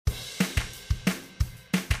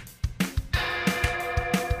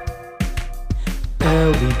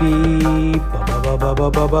LDB, ba ba ba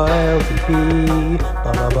ba ba ba LDB,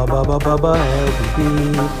 ba ba ba ba ba ba ba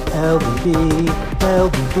LDB, LDB,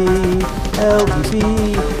 LDB, LDB,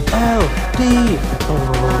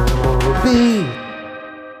 LDB.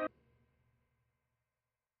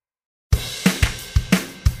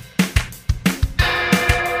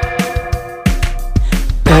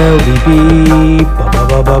 LDB, ba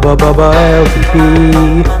ba ba ba ba ba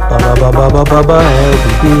LDB, ba ba ba ba ba ba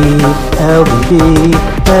LDB, LDB,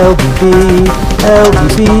 LDB,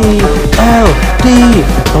 LDB,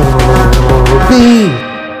 LDB.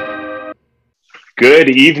 Good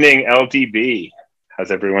evening, LDB.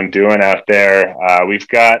 How's everyone doing out there? We've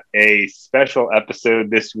got a special episode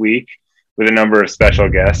this week with a number of special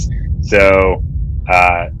guests. So,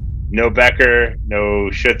 no Becker, no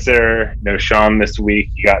Schutzer, no Sean this week.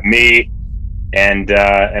 You got me and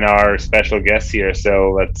our special guests here.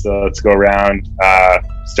 So let's go around.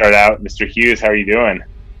 Start out, Mr. Hughes. How are you doing?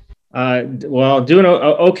 Well, doing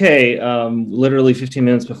okay. Literally 15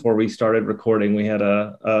 minutes before we started recording, we had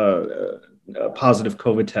a positive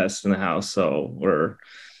COVID test in the house. So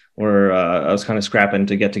I was kind of scrapping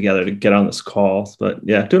to get together to get on this call. But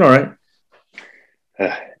yeah, doing all right.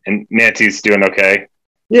 And Nancy's doing okay.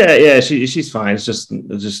 Yeah, she's fine. It's just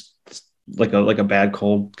like a bad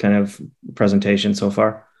cold kind of presentation so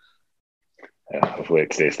far. Yeah, hopefully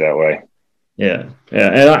it stays that way. Yeah,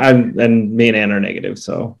 and me and Ann are negative,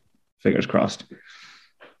 so fingers crossed.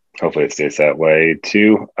 Hopefully it stays that way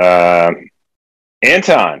too.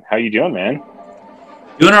 Anton, how you doing, man?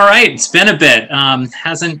 Doing all right. It's been a bit.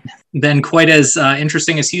 Hasn't been quite as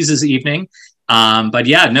interesting as Hughes' evening, but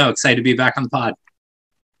yeah, no, excited to be back on the pod.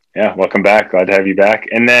 Yeah, welcome back. Glad to have you back.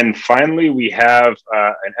 And then finally, we have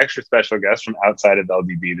an extra special guest from outside of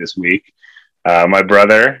LDB this week. My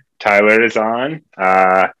brother, Tyler, is on.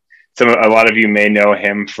 A lot of you may know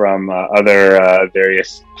him from other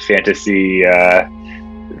various fantasy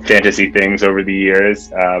things over the years.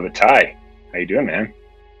 But Ty, how you doing, man?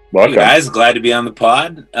 Welcome. Hey guys, glad to be on the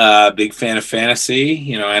pod. Big fan of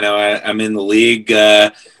fantasy. I'm in the league.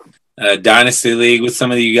 Dynasty League with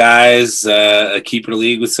some of you guys, a Keeper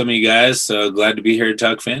League with some of you guys. So glad to be here to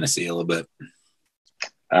talk fantasy a little bit.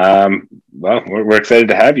 Well, we're excited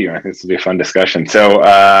to have you. I think this will be a fun discussion. So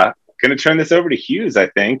going to turn this over to Hughes, I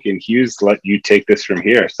think, and Hughes, let you take this from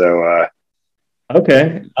here. So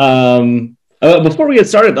okay. Before we get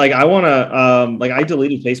started, I want to I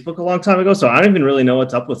deleted Facebook a long time ago, so I don't even really know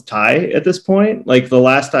what's up with Ty at this point. The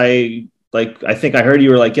last I think I heard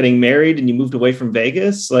you were getting married and you moved away from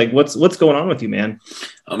Vegas. What's going on with you, man?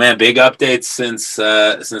 Oh man, big updates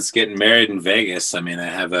since getting married in Vegas. I mean, I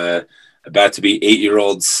have a about to be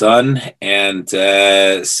 8-year-old son and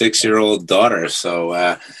 6-year-old daughter.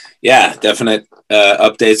 So yeah, definite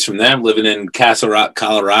updates from them. Living in Castle Rock,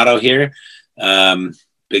 Colorado here.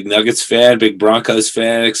 Big Nuggets fan, big Broncos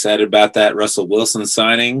fan. Excited about that Russell Wilson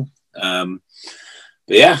signing.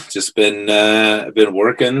 But yeah, just been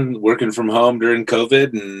working from home during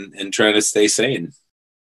COVID and trying to stay sane.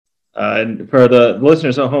 And for the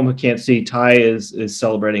listeners at home who can't see, Ty is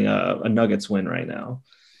celebrating a Nuggets win right now.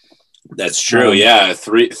 That's true. Yeah,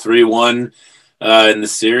 3-1 in the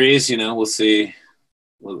series. We'll see.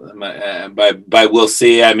 By we'll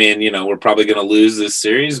see, I mean we're probably going to lose this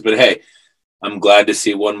series, but hey, I'm glad to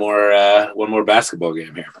see one more basketball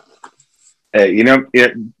game here. Hey,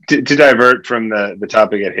 to divert from the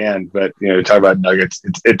topic at hand, but to talk about Nuggets,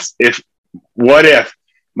 what if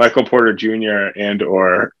Michael Porter Jr. and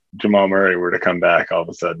or Jamal Murray were to come back all of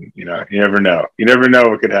a sudden? You never know. You never know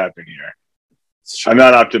what could happen here. I'm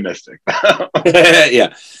not optimistic. Yeah,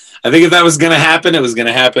 I think if that was going to happen, it was going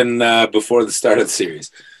to happen before the start of the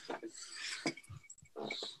series.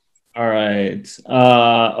 All right.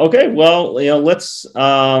 Okay. Well, let's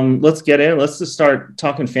get in. Let's just start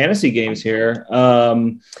talking fantasy games here.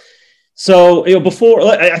 So, before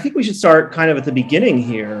I think we should start kind of at the beginning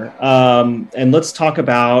here, and let's talk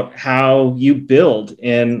about how you build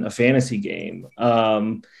in a fantasy game.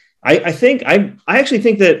 I actually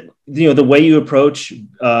think that the way you approach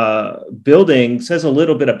building says a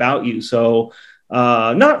little bit about you. So.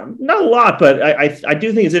 Not a lot, but I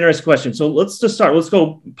do think it's an interesting question. So let's just start. Let's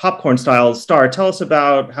go popcorn style. Star, tell us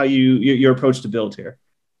about how your approach to build here.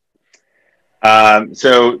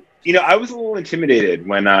 So I was a little intimidated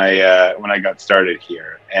when I got started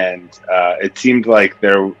here, and it seemed like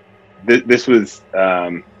this was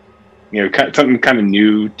something kind of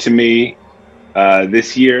new to me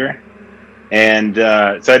this year, and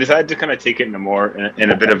so I decided to kind of take it in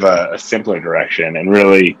a bit of a simpler direction and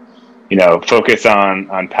really. Focus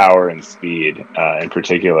on power and speed in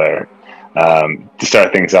particular to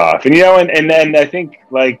start things off. And then I think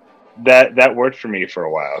that worked for me for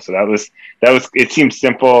a while. So that was it seemed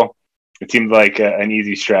simple. It seemed like an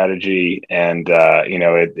easy strategy, and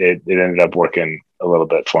it ended up working a little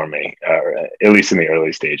bit for me, at least in the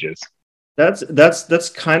early stages. That's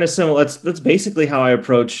kind of similar. That's basically how I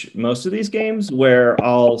approach most of these games, where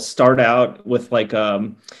I'll start out with like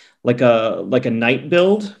a knight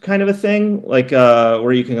build kind of a thing,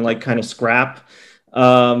 where you can like kind of scrap,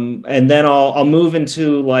 and then I'll move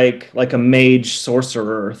into like a mage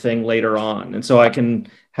sorcerer thing later on, and so I can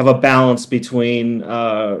have a balance between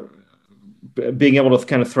being able to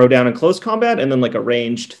kind of throw down in close combat and then like a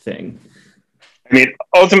ranged thing. I mean,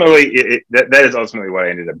 ultimately, that is ultimately what I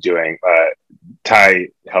ended up doing. Ty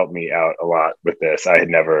helped me out a lot with this. I had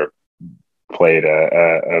never played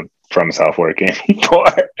a From Software game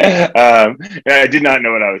before. And I did not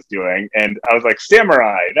know what I was doing. And I was like,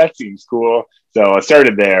 samurai, that seems cool. So I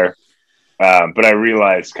started there. But I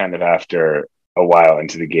realized kind of after a while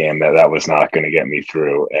into the game that was not going to get me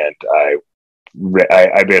through. And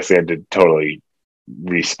I basically had to totally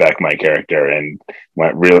respec my character and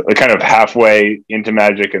went really kind of halfway into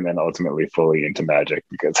Magic and then ultimately fully into Magic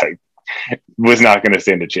because I was not going to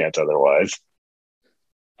stand a chance otherwise.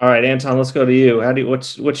 All right, Anton, let's go to you.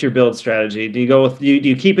 What's your build strategy? Do you go with do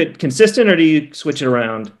you keep it consistent or do you switch it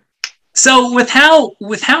around? So with how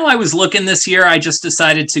I was looking this year, I just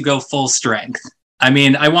decided to go full strength. I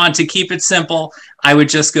mean, I want to keep it simple. I would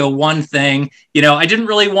just go one thing. I didn't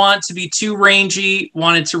really want to be too rangy,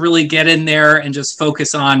 wanted to really get in there and just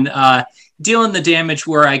focus on dealing the damage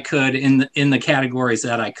where I could in the categories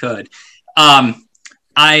that I could.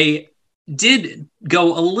 I did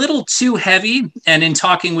go a little too heavy, and in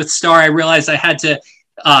talking with Star, I realized I had to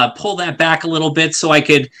pull that back a little bit so I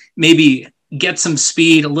could maybe get some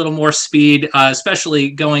speed, a little more speed,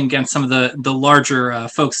 especially going against some of the larger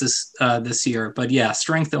folks this year. But yeah,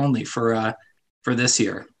 strength only for this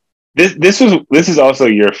year. This is also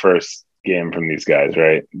your first game from these guys,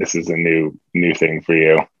 right? This is a new thing for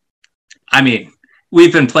you. I mean,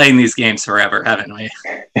 we've been playing these games forever, haven't we?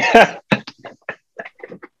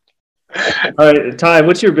 All right, Ty,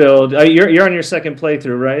 what's your build? You're on your second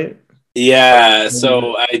playthrough, right? Yeah,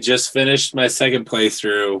 so I just finished my second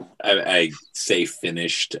playthrough. I say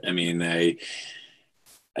finished. I mean,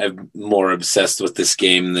 I'm more obsessed with this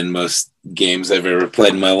game than most games I've ever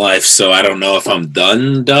played in my life. So I don't know if I'm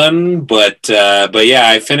done, but yeah,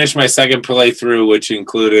 I finished my second playthrough, which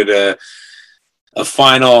included a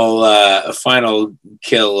final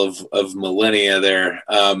kill of Millennia there.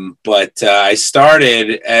 But I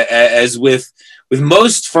started as with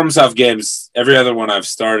most FromSoft games, every other one I've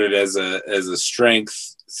started as a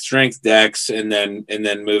strength dex and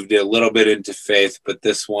then moved it a little bit into faith. But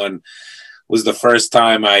this one was the first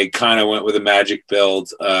time I kind of went with a magic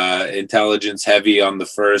build, intelligence heavy on the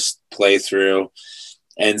first playthrough.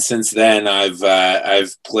 And since then,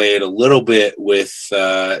 I've played a little bit with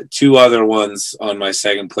two other ones on my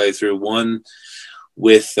second playthrough. One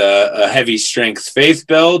with a heavy strength faith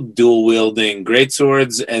build, dual wielding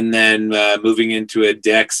greatswords, and then moving into a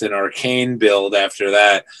dex and arcane build after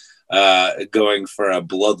that, going for a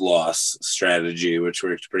blood loss strategy, which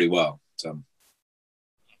worked pretty well. So,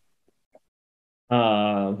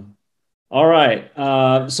 all right.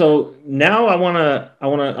 So now I want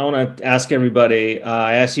to ask everybody.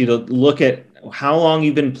 I asked you to look at how long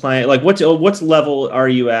you've been playing. Like, what's level are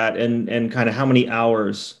you at, and kind of how many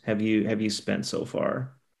hours have you spent so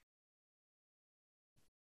far?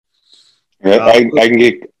 Yeah, I can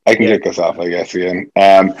kick us off, I guess, again.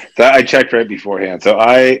 So I checked right beforehand. So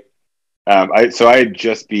I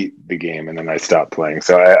just beat the game and then I stopped playing.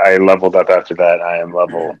 So I leveled up after that. I am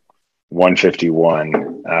level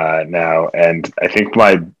 151 now, and I think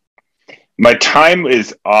my time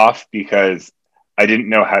is off because I didn't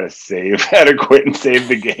know how to quit and save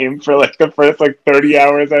the game for like the first 30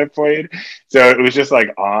 hours I played. So it was just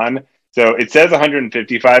on. So it says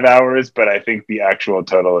 155 hours, but I think the actual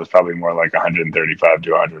total is probably more like 135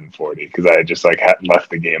 to 140 because I just had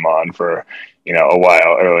left the game on for a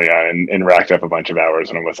while early on and racked up a bunch of hours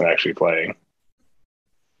when I wasn't actually playing.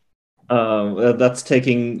 That's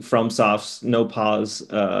taking FromSoft's no pause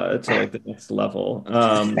to the next level.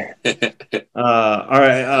 All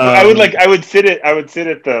right. I would sit at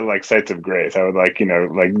the Sites of Grace. I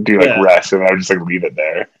would do rest, and I would just leave it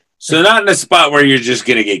there. So not in a spot where you're just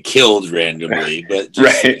gonna get killed randomly, but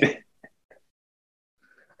just, right.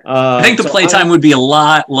 I think the playtime would be a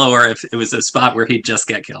lot lower if it was a spot where he'd just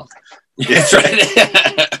get killed. That's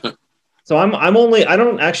right. So I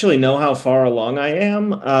don't actually know how far along I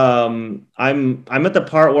am. I'm at the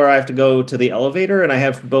part where I have to go to the elevator, and I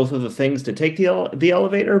have both of the things to take the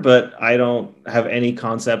elevator, but I don't have any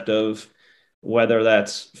concept of whether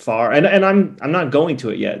that's far. And I'm not going to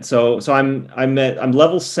it yet. So I'm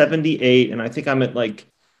level 78, and I think I'm at like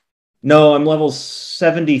no, I'm level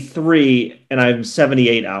 73, and I'm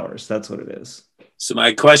 78 hours. That's what it is. So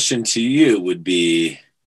my question to you would be,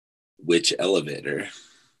 which elevator?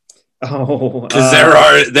 Oh, because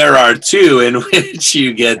there are two in which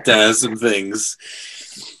you get some things.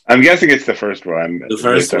 I'm guessing it's the first one. The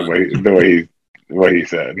first one, what he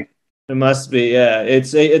said. It must be, yeah.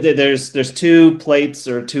 There's two plates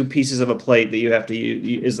or two pieces of a plate that you have to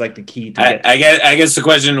use is like the key to get. I guess the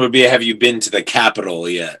question would be, have you been to the Capitol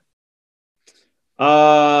yet?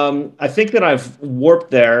 I think that I've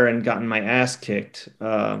warped there and gotten my ass kicked.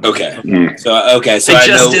 Okay. So I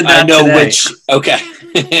know today. which. Okay.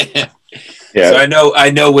 Yeah. So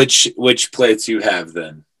I know which plates you have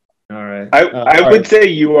then. All right. I would say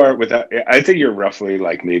you are I'd say you're roughly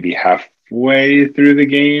like maybe halfway through the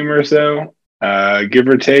game or so, give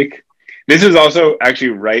or take. This was also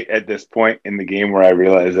actually right at this point in the game where I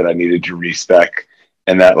realized that I needed to respec,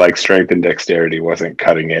 and that like strength and dexterity wasn't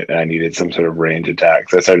cutting it, and I needed some sort of range attack.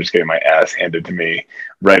 So I started just getting my ass handed to me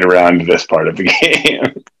right around this part of the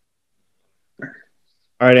game.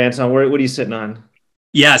 All right, Anton, what are you sitting on?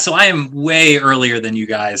 Yeah, so I am way earlier than you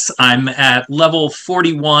guys. I'm at level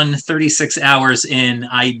 41, 36 hours in.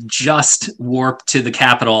 I just warped to the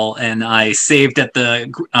Capitol, and I saved at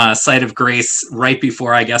the site of grace right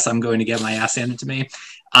before I guess I'm going to get my ass handed to me.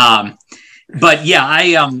 But yeah,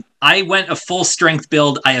 I went a full strength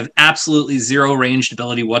build. I have absolutely zero ranged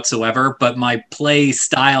ability whatsoever, but my play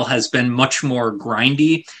style has been much more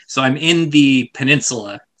grindy. So I'm in the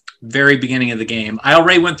peninsula, very beginning of the game. I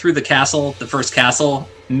already went through the castle, the first castle,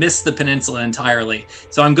 missed the peninsula entirely.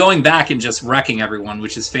 So I'm going back and just wrecking everyone,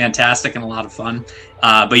 which is fantastic and a lot of fun.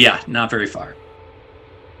 But yeah, not very far.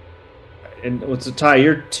 And what's the tie?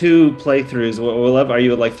 Your two playthroughs. What level are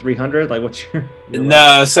you at? Like 300? Like what's your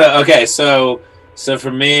no? So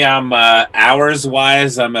for me, I'm hours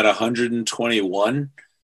wise, I'm at 121,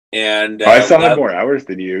 and I still have more hours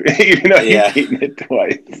than you, even though you've beaten it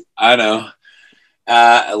twice. I know.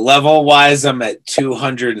 Level wise, I'm at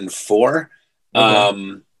 204.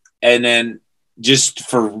 Okay. And then just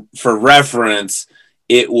for reference,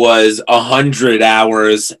 it was 100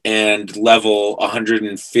 hours and level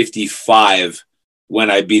 155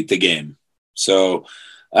 when I beat the game. So,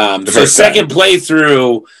 the second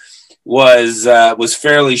playthrough was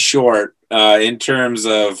fairly short in terms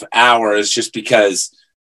of hours, just because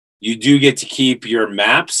you do get to keep your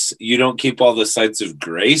maps. You don't keep all the sites of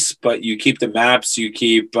grace, but you keep the maps. You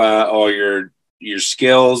keep all your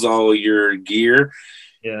skills, all your gear.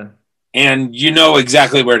 Yeah. And you know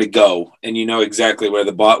exactly where to go, and you know exactly where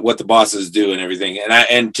what the bosses do and everything.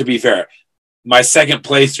 And to be fair, my second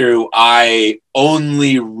playthrough, I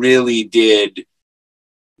only really did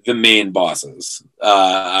the main bosses.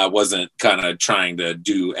 I wasn't kind of trying to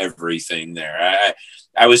do everything there.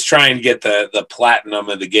 I was trying to get the platinum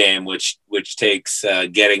of the game, which takes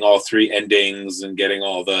getting all three endings and getting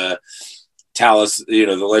all the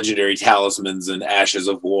the legendary talismans and ashes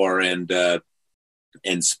of war and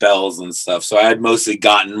spells and stuff. So I had mostly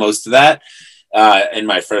gotten most of that in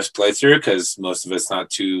my first playthrough, because most of it's not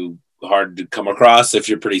too hard to come across if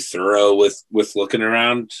you're pretty thorough with looking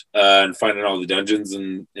around and finding all the dungeons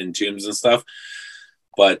and tombs and stuff.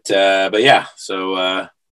 But yeah, so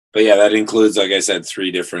but yeah, that includes, like I said,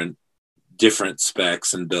 3 different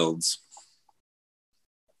specs and builds.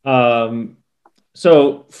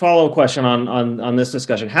 So follow-up question on this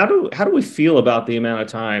discussion. How do we feel about the amount of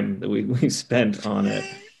time that we spent on it?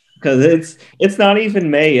 Because it's not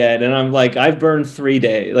even May yet, and I'm like, I've burned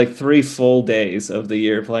 3 full days of the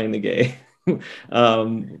year playing the game.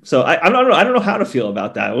 So I don't know how to feel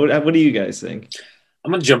about that. What do you guys think?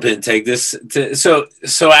 I'm gonna jump in and take this. So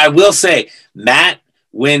I will say, Matt,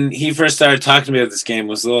 when he first started talking to me about this game,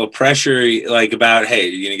 was a little pressure, like about, hey,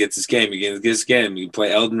 you're gonna get this game, you can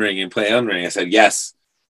play Elden Ring and play Elden Ring. I said, yes,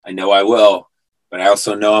 I know I will, but I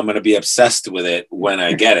also know I'm gonna be obsessed with it when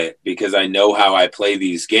I get it, because I know how I play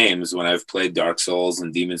these games when I've played Dark Souls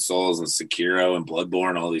and Demon Souls and Sekiro and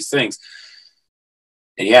Bloodborne, all these things.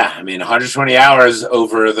 And yeah, I mean, 120 hours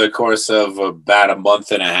over the course of about a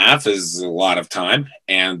month and a half is a lot of time.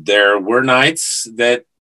 And there were nights that,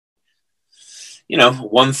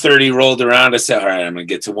 1:30 rolled around. I said, all right, I'm going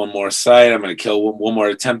to get to one more site. I'm going to kill one more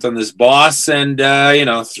attempt on this boss. And,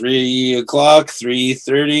 3 o'clock,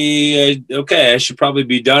 3:30. Okay, I should probably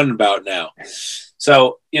be done about now.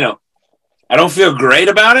 So, I don't feel great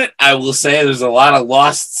about it. I will say there's a lot of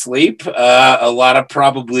lost sleep, a lot of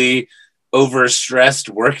probably overstressed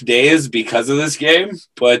work days because of this game.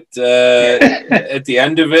 But at the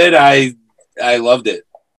end of it, I loved it.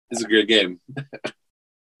 It's a good game.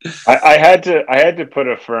 I had to put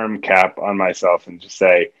a firm cap on myself and just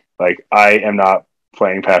say, like, I am not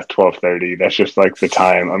playing past 12:30. That's just like the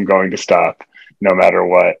time I'm going to stop, no matter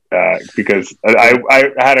what. Because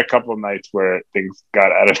I had a couple of nights where things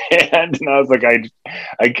got out of hand, and I was like,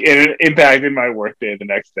 it impacted my workday the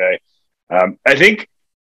next day. I think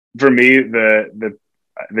for me, the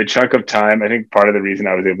chunk of time, I think part of the reason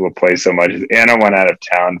I was able to play so much is Anna went out of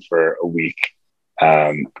town for a week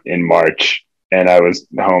in March, and I was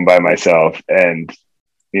home by myself, and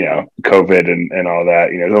COVID and all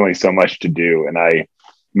that. There's only so much to do, and I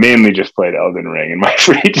mainly just played Elden Ring in my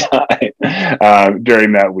free time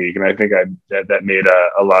during that week, and I think that made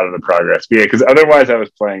a lot of the progress. But yeah, because otherwise I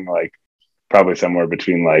was playing like probably somewhere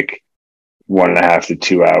between like 1.5 to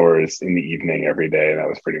 2 hours in the evening every day, and that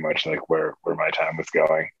was pretty much like where my time was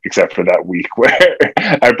going, except for that week where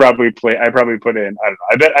I probably put in, I don't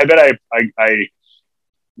know, I bet I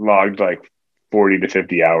logged like 40 to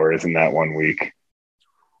 50 hours in that 1 week.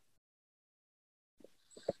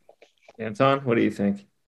 Anton, what do you think?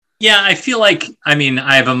 Yeah, I feel like, I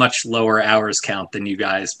have a much lower hours count than you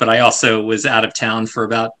guys, but I also was out of town for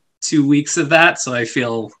about 2 weeks of that, so I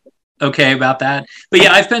feel okay about that. But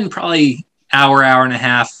yeah, I've been probably hour and a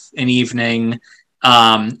half an evening.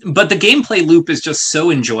 But the gameplay loop is just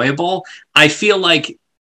so enjoyable. I feel like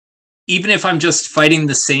even if I'm just fighting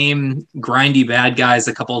the same grindy bad guys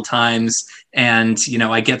a couple of times and,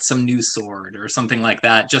 I get some new sword or something like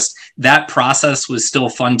that, just that process was still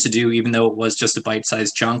fun to do, even though it was just a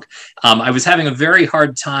bite-sized chunk. I was having a very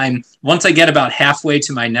hard time, once I get about halfway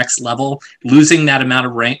to my next level, losing that amount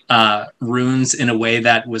of runes in a way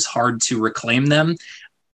that was hard to reclaim them.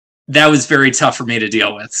 That was very tough for me to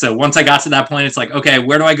deal with. So once I got to that point, it's like, okay,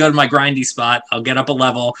 where do I go to my grindy spot? I'll get up a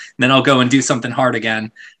level, and then I'll go and do something hard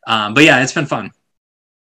again. But yeah, it's been fun.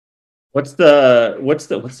 What's the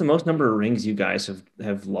most number of rings you guys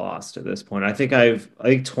have lost at this point? I think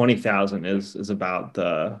 20,000 is about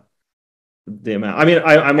the amount.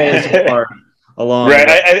 I'm only so far along.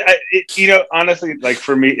 Right. Honestly, like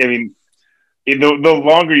for me, the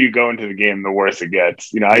longer you go into the game, the worse it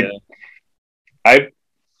gets.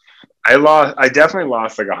 I definitely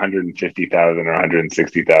lost like 150,000 or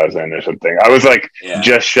 160,000 or something. I was like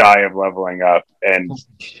just shy of leveling up and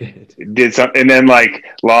did something, and then like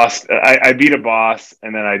lost. I beat a boss,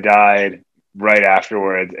 and then I died right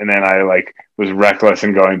afterwards, and then I like was reckless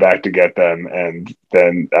in going back to get them, and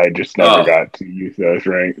then I just never got to use those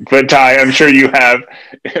rings. But Ty, I'm sure you have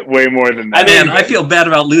way more than that. I feel bad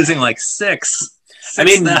about losing like 6.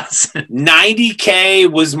 90K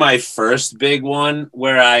was my first big one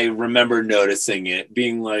where I remember noticing it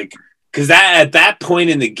being like, because at that point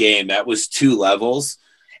in the game, that was 2 levels,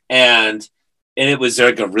 and it was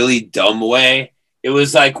like a really dumb way. It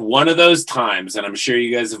was like one of those times, and I'm sure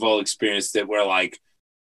you guys have all experienced it, where like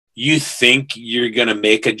you think you're gonna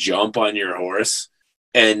make a jump on your horse,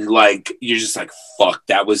 and like you're just like, fuck,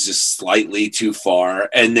 that was just slightly too far,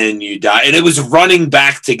 and then you die. And it was running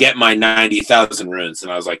back to get my 90,000 runes,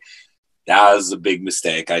 and I was like, that was a big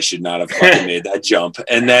mistake. I should not have fucking made that jump.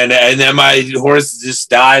 And then my horse just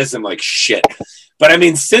dies. I'm like, shit. But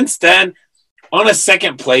since then, on a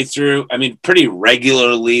second playthrough, pretty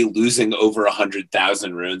regularly losing over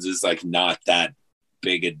 100,000 runes is like not that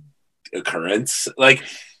big an occurrence. Like,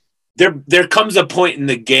 there comes a point in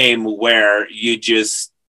the game where you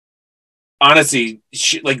just honestly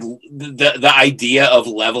like the idea of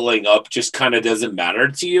leveling up just kind of doesn't matter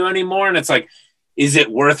to you anymore, and it's like, is it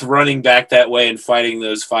worth running back that way and fighting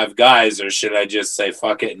those 5 guys, or should I just say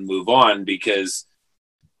fuck it and move on? Because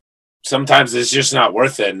sometimes it's just not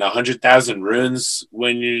worth it. And 100,000 runes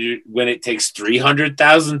when it takes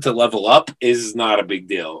 300,000 to level up is not a big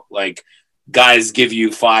deal. Like, guys give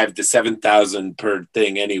you 5,000 to 7,000 per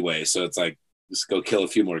thing anyway, so it's like, just go kill a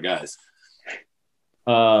few more guys.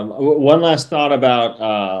 One last thought about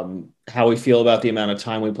how we feel about the amount of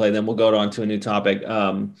time we play, then we'll go on to a new topic.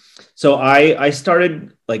 So I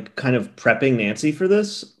started like kind of prepping Nancy for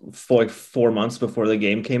this for like 4 months before the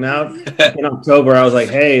game came out. In October, I was like,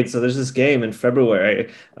 hey, so there's this game in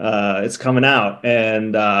February. It's coming out,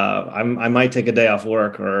 and I might take a day off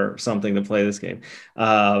work or something to play this game.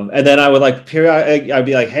 And then I would like I'd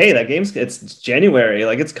be like, hey, it's January,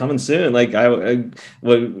 like it's coming soon. Like I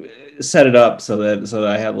would set it up so that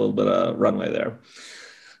I had a little bit of runway there.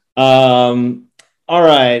 All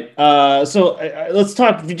right. So let's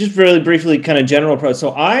talk just really briefly, kind of general approach.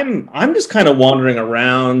 So I'm just kind of wandering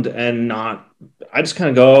around and I just kind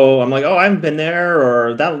of go, I'm like, oh, I haven't been there,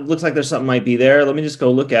 or that looks like there's something might be there. Let me just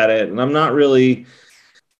go look at it. And I'm not really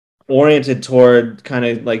oriented toward kind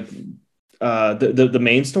of like the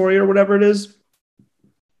main story or whatever it is.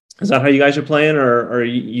 Is that how you guys are playing, or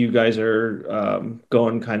you guys are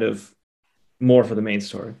going kind of more for the main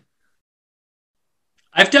story?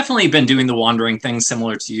 I've definitely been doing the wandering thing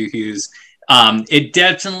similar to you, Hughes. It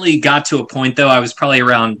definitely got to a point, though, I was probably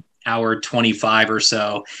around hour 25 or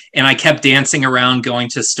so, and I kept dancing around going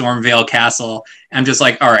to Stormvale Castle. I'm just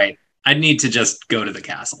like, all right, I need to just go to the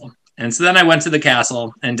castle. And so then I went to the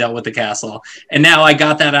castle and dealt with the castle. And now I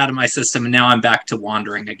got that out of my system, and now I'm back to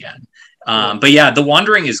wandering again. But yeah, the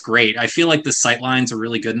wandering is great. I feel like the sight lines are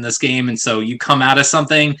really good in this game. And so you come out of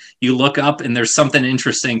something, you look up, and there's something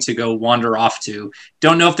interesting to go wander off to.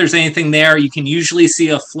 Don't know if there's anything there. You can usually see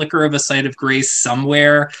a flicker of a sight of grace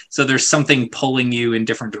somewhere. So there's something pulling you in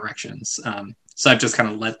different directions. So I've just kind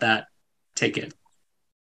of let that take it.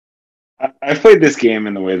 I've played this game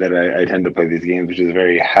in the way that I tend to play these games, which is a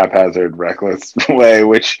very haphazard, reckless way,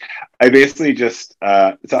 which I basically just,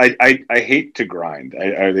 so I hate to grind.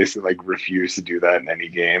 I basically like refuse to do that in any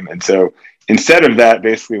game. And so instead of that,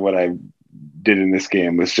 basically what I did in this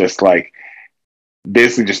game was just like,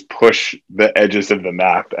 basically just push the edges of the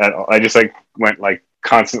map. I just like went like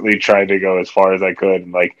constantly tried to go as far as I could,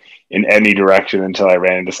 like in any direction until I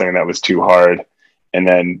ran into something that was too hard. And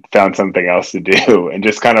then found something else to do and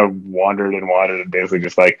just kind of wandered and basically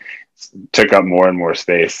just like took up more and more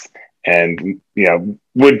space and,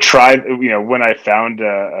 would try, when I found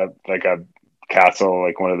like a castle,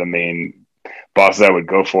 like one of the main bosses, I would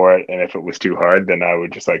go for it. And if it was too hard, then I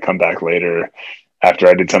would just like come back later after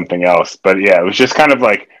I did something else. But yeah, it was just kind of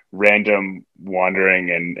like random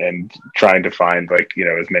wandering and trying to find like,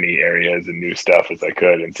 as many areas and new stuff as I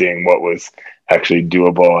could and seeing what was actually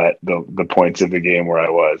doable at the points of the game where I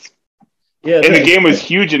was. Yeah, and the game was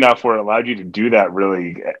huge enough where it allowed you to do that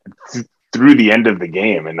really through the end of the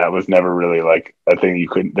game, and that was never really like a thing you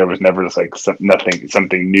couldn't. There was never just like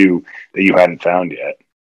something new that you hadn't found yet.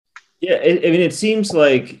 Yeah, it seems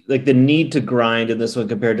like the need to grind in this one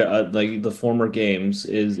compared to like the former games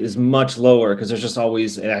is much lower because there's just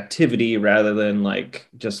always an activity rather than like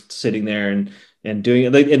just sitting there and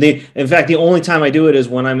doing it. In fact, the only time I do it is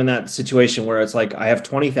when I'm in that situation where it's like I have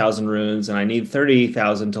 20,000 runes and I need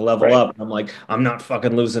 30,000 to level up. I'm like, I'm not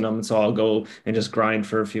fucking losing them, so I'll go and just grind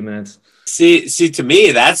for a few minutes. See, to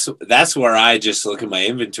me, that's where I just look at my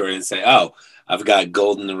inventory and say, oh, I've got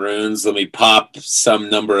golden runes. Let me pop some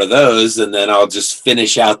number of those, and then I'll just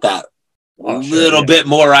finish out that little bit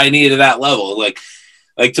more I need at that level. Like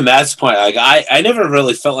to Matt's point, like I never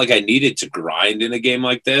really felt like I needed to grind in a game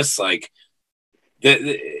like this. Like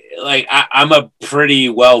I'm a pretty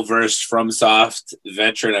well versed FromSoft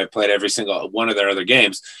veteran. I've played every single one of their other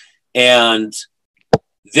games, and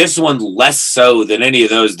this one less so than any of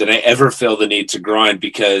those did I ever feel the need to grind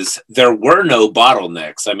because there were no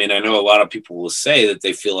bottlenecks. I mean, I know a lot of people will say that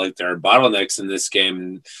they feel like there are bottlenecks in this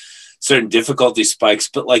game, certain difficulty spikes,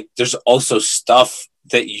 but like there's also stuff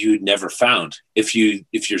that you never found. If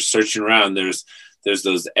you're searching around, there's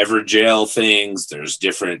those Everjail things, there's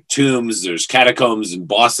different tombs, there's catacombs and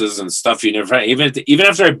bosses and stuff you never found. Even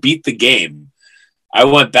after I beat the game, I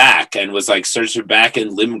went back and was like searching back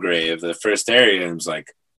in Limgrave, the first area, and was like,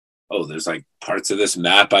 oh, there's like parts of this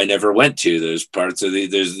map I never went to. There's parts of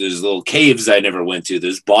there's little caves I never went to.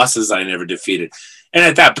 There's bosses I never defeated. And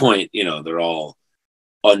at that point, they're all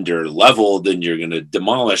under leveled and you're going to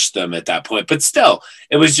demolish them at that point. But still,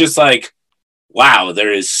 it was just like, wow,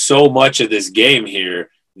 there is so much of this game here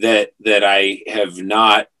that I have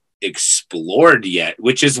not explored yet,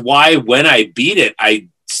 which is why when I beat it, I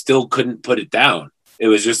still couldn't put it down. It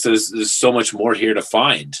was just there's so much more here to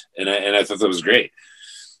find, and I thought that was great.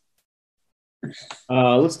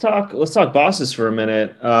 Let's talk bosses for a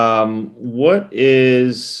minute. What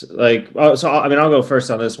is like? So I mean, I'll go first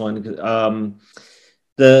on this one.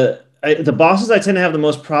 The bosses I tend to have the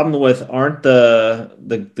most problem with aren't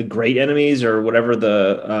the great enemies or whatever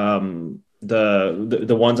the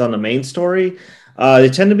ones on the main story. They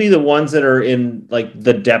tend to be the ones that are in like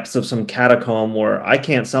the depths of some catacomb where I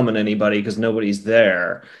can't summon anybody because nobody's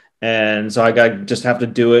there, and so just have to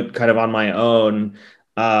do it kind of on my own.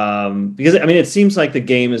 Because I mean, it seems like the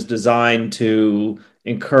game is designed to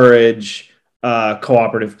encourage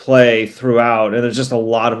cooperative play throughout, and there's just a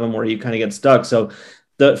lot of them where you kind of get stuck. So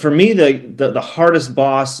for me, the hardest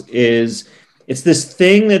boss is it's this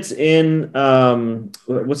thing that's in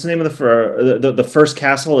what's the name of the first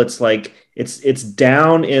castle? It's like it's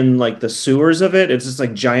down in like the sewers of it. It's just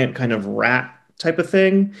like giant kind of rat type of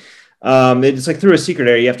thing. It's like through a secret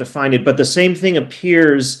area you have to find it, but the same thing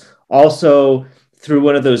appears also through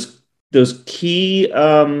one of those key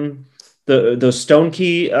those stone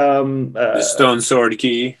key the stone sword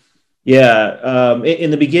key. Yeah, in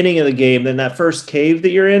the beginning of the game, then that first cave that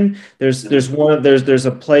you're in, there's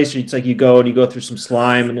a place where it's like you go and you go through some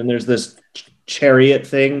slime, and then there's this chariot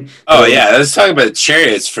thing Oh yeah, let's talk about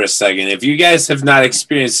chariots for a second. If you guys have not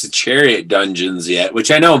experienced the chariot dungeons yet, which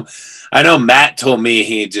I know Matt told me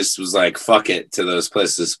he just was like fuck it to those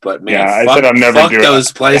places, but man, Yeah, I fuck, said I'm never fuck doing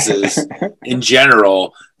those it. places in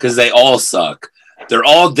general because they all suck. They're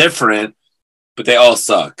all different, but they all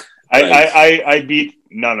suck. I beat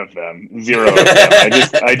none of them, zero of them.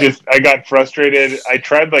 I got frustrated. I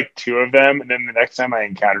tried like two of them, and then the next time I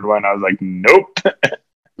encountered one, I was like, nope.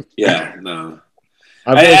 Yeah, no.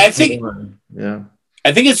 I think yeah.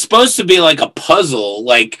 I think it's supposed to be like a puzzle,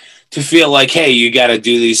 like to feel like, hey, you got to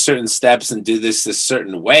do these certain steps and do this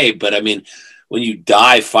certain way. But I mean, when you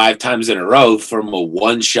die 5 times in a row from a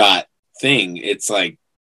one-shot thing, it's like,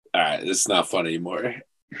 all right, it's not fun anymore.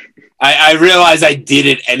 I realize I did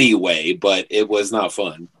it anyway, but it was not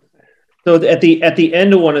fun. So at the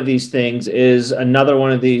end of one of these things is another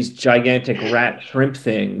one of these gigantic rat shrimp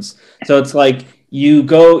things. So it's like you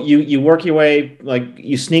go, you work your way, like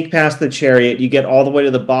you sneak past the chariot, you get all the way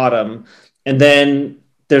to the bottom, and then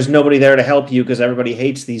there's nobody there to help you because everybody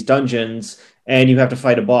hates these dungeons, and you have to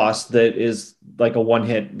fight a boss that is like a one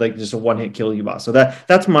hit, like just a one hit kill you boss. So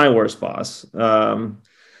that's my worst boss.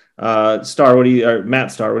 Star,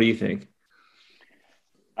 Matt Star, what do you think?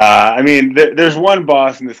 I mean, there's one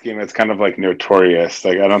boss in this game that's kind of like notorious.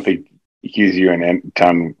 Like, I don't think Hughes, you and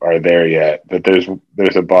Tom are there yet, but there's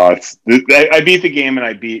a boss. I beat the game, and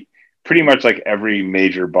I beat pretty much like every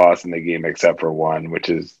major boss in the game except for one, which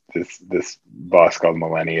is this boss called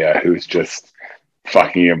Millennia, who's just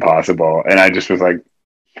fucking impossible. And I just was like,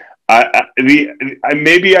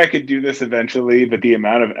 maybe I could do this eventually, but the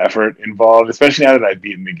amount of effort involved, especially now that I've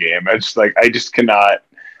beaten the game, I just cannot.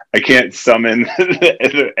 I can't summon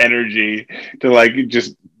the energy to like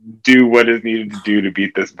just do what is needed to do to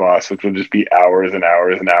beat this boss, which will just be hours and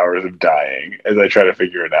hours and hours of dying as I try to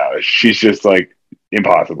figure it out. She's just like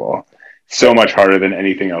impossible. So much harder than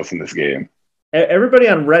anything else in this game. Everybody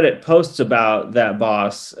on Reddit posts about that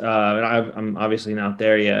boss, and I'm obviously not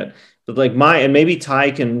there yet. But like and maybe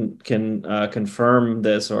Ty can confirm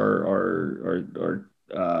this or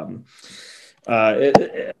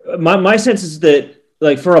my sense is that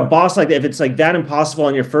like for a boss like that, if it's like that impossible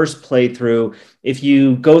on your first playthrough, if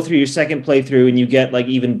you go through your second playthrough and you get like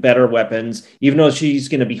even better weapons, even though she's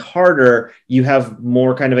going to be harder, you have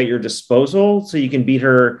more kind of at your disposal, so you can beat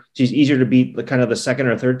her. She's easier to beat the kind of the second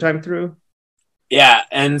or third time through. Yeah,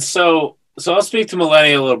 and so I'll speak to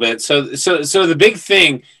Millennia a little bit. So the big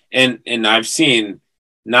thing, and I've seen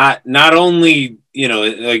not only, you know,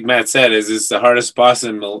 like Matt said, is it's the hardest boss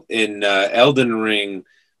in Elden Ring,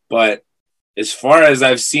 but as far as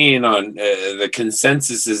I've seen on the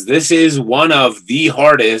consensus is this is one of the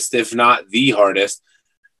hardest, if not the hardest,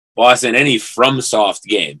 boss in any FromSoft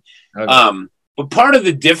game. Okay. But part of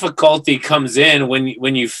the difficulty comes in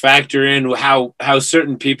when you factor in how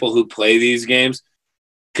certain people who play these games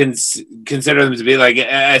consider them to be. Like,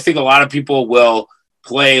 I think a lot of people will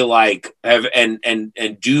play like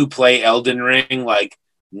and do play Elden Ring like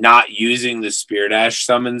not using the Spirit Ash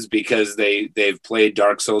summons because they've played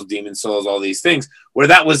Dark Souls, Demon Souls, all these things where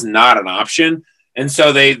that was not an option. And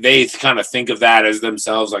so they kind of think of that as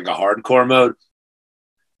themselves like a hardcore mode.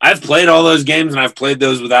 I've played all those games, and I've played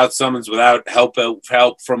those without summons, without help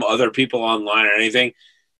from other people online or anything,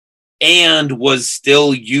 and was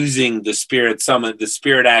still using the Spirit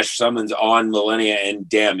Ash summons on Millennia. And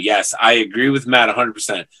damn, yes, I agree with Matt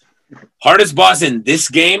 100%. Hardest boss in this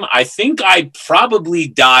game, I think I probably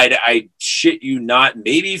died, I shit you not,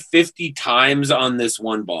 maybe 50 times on this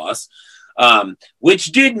one boss, which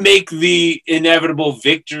did make the inevitable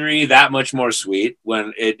victory that much more sweet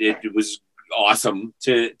when it was awesome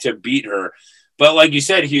to beat her. But like you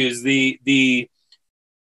said, Hughes, the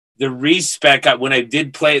respec, when I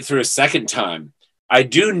did play it through a second time, I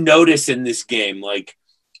do notice in this game, like,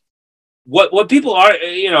 what people are,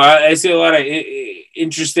 you know, I see a lot of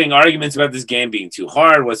interesting arguments about this game being too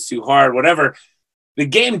hard, what's too hard, whatever. The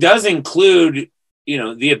game does include, you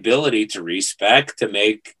know, the ability to respec, to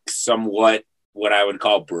make somewhat what I would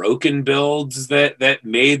call broken builds that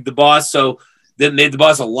made the boss a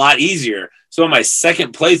lot easier. So on my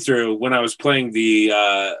second playthrough, when I was playing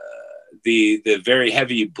the very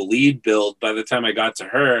heavy bleed build, by the time I got to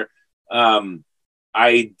her,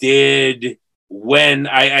 I did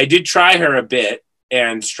try her a bit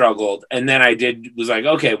and struggled, and then was like,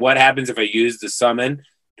 okay, what happens if I use the summon,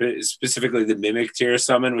 specifically the Mimic Tier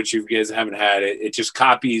summon, which you guys haven't had? It just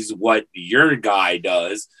copies what your guy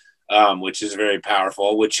does, which is very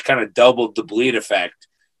powerful, which kind of doubled the bleed effect.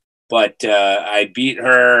 but I beat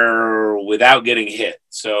her without getting hit.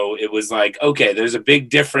 So it was like, okay, there's a big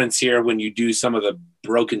difference here when you do some of the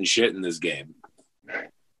broken shit in this game.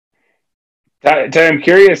 Ty, I'm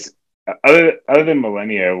curious. Other than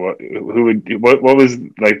Millennia, what was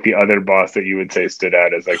like the other boss that you would say stood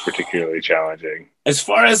out as like particularly challenging? As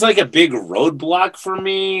far as like a big roadblock for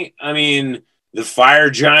me, I mean, the fire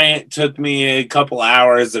giant took me a couple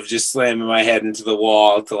hours of just slamming my head into the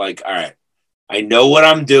wall to like, all right, I know what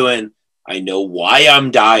I'm doing. I know why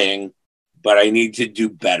I'm dying, but I need to do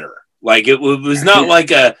better. Like it was not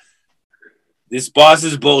like this boss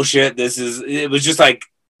is bullshit. It was just like,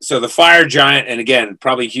 so the fire giant, and again,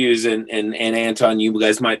 probably Hughes and Anton, you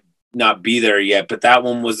guys might not be there yet, but that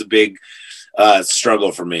one was a big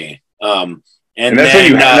struggle for me. And that's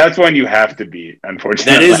then, that's one you have to beat,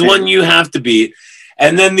 unfortunately. That is one you have to beat.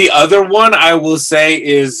 And then the other one I will say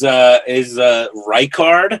is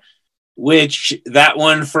Rykard, which that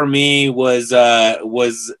one for me was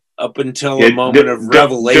up until a moment of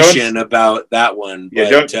revelation about that one. Yeah,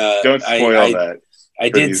 but, don't spoil that. I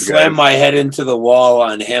did slam my head into the wall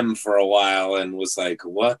on him for a while and was like,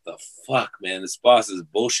 what the fuck, man? This boss is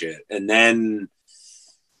bullshit. And then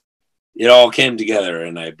it all came together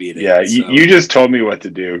and I beat it. Yeah, so. you just told me what to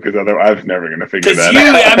do because otherwise I was never going to figure that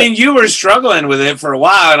out. I mean, you were struggling with it for a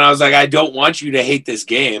while and I was like, I don't want you to hate this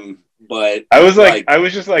game. But I was like I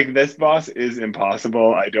was just like, this boss is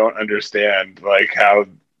impossible. I don't understand like how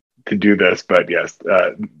to do this. But yes,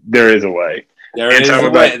 there is a way.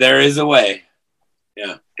 There is a way.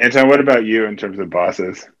 Yeah. Anton, what about you in terms of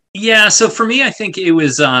bosses? Yeah, so for me, I think it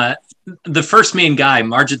was the first main guy,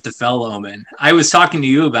 Margit the Fell Omen. I was talking to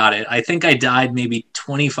you about it. I think I died maybe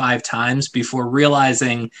 25 times before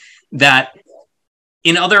realizing that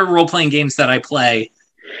in other role-playing games that I play,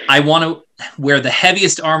 I want to wear the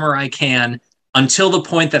heaviest armor I can until the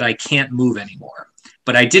point that I can't move anymore.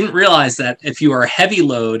 But I didn't realize that if you are heavy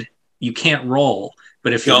load, you can't roll.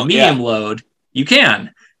 But if you're medium load, you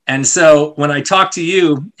can. And so when I talk to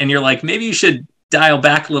you and you're like, maybe you should dial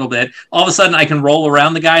back a little bit, all of a sudden I can roll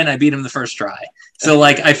around the guy and I beat him the first try. So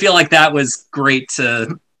like, I feel like that was great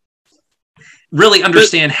to really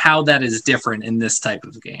understand how that is different in this type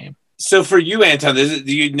of game. So for you, Anton,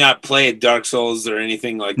 do you not play Dark Souls or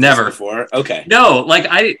anything like Never. This before? Okay. No, like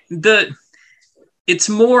it's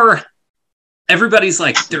more, everybody's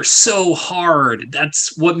like, they're so hard.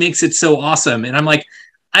 That's what makes it so awesome. And I'm like,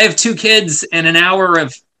 I have 2 kids and an hour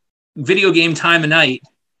of video game time a night.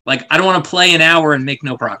 Like, I don't want to play an hour and make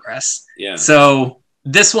no progress. Yeah. So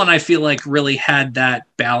this one I feel like really had that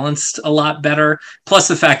balanced a lot better. Plus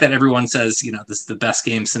the fact that everyone says, this is the best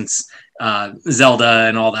game since Zelda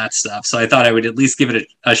and all that stuff. So I thought I would at least give it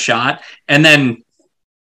a shot. And then,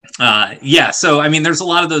 so I mean, there's a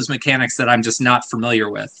lot of those mechanics that I'm just not familiar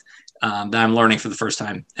with that I'm learning for the first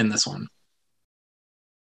time in this one.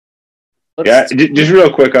 Just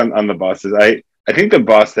real quick on the bosses. I think the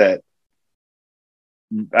boss that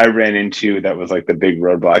I ran into that was like the big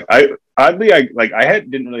roadblock. I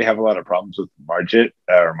didn't really have a lot of problems with Margit,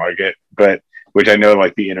 but which I know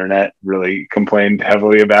like the internet really complained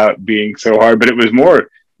heavily about being so hard. But it was more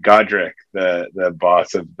Godric, the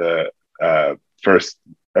boss of the Stormveil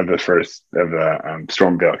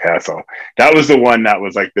Castle. That was the one that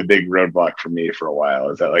was like the big roadblock for me for a while.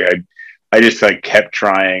 Is that like I just like kept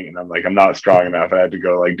trying and I'm like, I'm not strong enough. I had to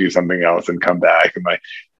go like do something else and come back. And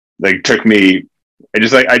took me, I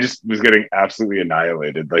just was getting absolutely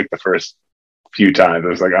annihilated. Like the first few times I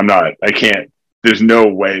was like, I can't, there's no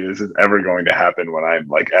way this is ever going to happen when I'm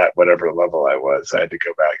like at whatever level I was. I had to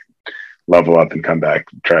go back, level up and come back,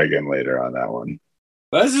 try again later on that one.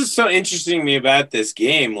 Well, this is so interesting to me about this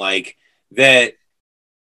game. Like that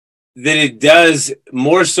it does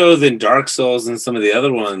more so than Dark Souls and some of the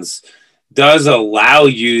other ones does allow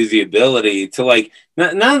you the ability to like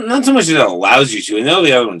not so much that it allows you to. I know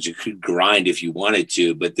the other ones you could grind if you wanted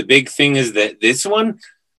to, but the big thing is that this one,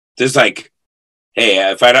 there's like,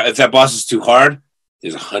 hey, if that boss is too hard,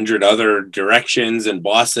 there's 100 other directions and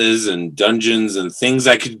bosses and dungeons and things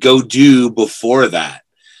I could go do before that,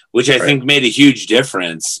 which I think made a huge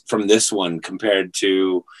difference from this one compared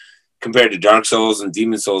to Dark Souls and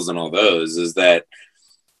Demon Souls and all those. Is that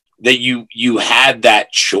you had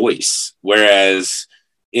that choice, whereas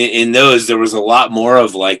in those there was a lot more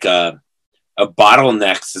of like a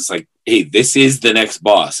bottleneck. It's like, hey, this is the next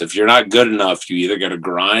boss. If you're not good enough, you either got to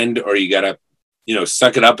grind or you got to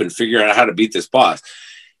suck it up and figure out how to beat this boss.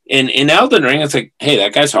 In Elden Ring, it's like, hey,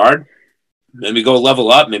 that guy's hard. Maybe go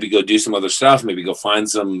level up, maybe go do some other stuff, maybe go find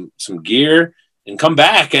some gear and come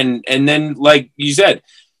back and then like you said,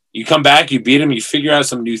 you come back, you beat him, you figure out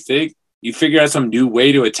some new thing. you figure out some new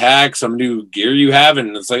way to attack, some new gear you have,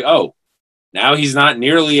 and it's like, oh, now he's not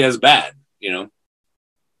nearly as bad, you know?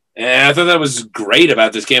 And I thought that was great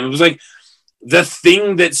about this game. It was like the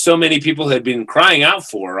thing that so many people had been crying out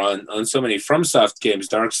for on so many FromSoft games,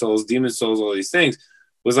 Dark Souls, Demon Souls, all these things,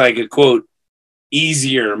 was like a, quote,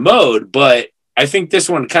 easier mode. But I think this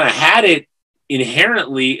one kind of had it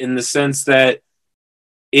inherently in the sense that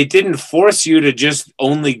it didn't force you to just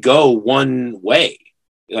only go one way.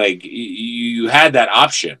 Like you had that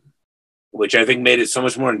option, which I think made it so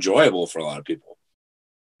much more enjoyable for a lot of people.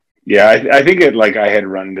 Yeah, I think it, like, I had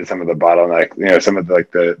run into some of the bottleneck, you know, some of the,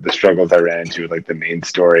 like the struggles I ran into with like the main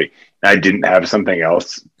story. I didn't have something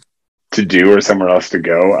else to do or somewhere else to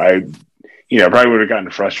go. I, you know, probably would have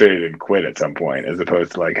gotten frustrated and quit at some point, as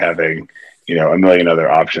opposed to like having, you know, a million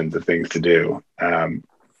other options of things to do,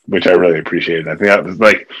 which I really appreciated. I think that was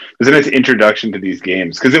like, it was a nice introduction to these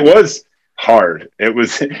games, because it was hard. It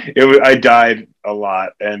was, I died a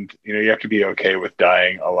lot, and, you know, you have to be okay with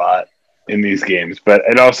dying a lot in these games, but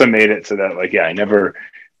it also made it so that, like, yeah, there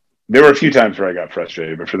were a few times where I got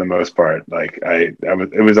frustrated, but for the most part, like,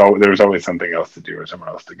 there was always something else to do or somewhere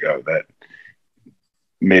else to go that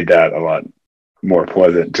made that a lot more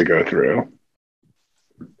pleasant to go through.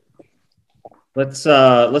 Let's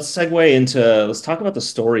let's talk about the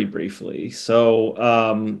story briefly. So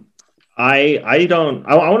I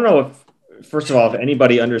want to know if, first of all, if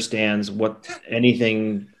anybody understands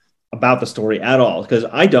anything about the story at all, because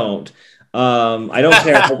I don't. I don't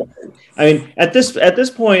care. I mean, at this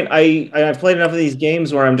point, I've played enough of these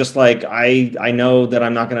games where I'm just like, I know that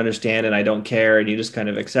I'm not going to understand, and I don't care, and you just kind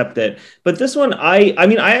of accept it. But this one, I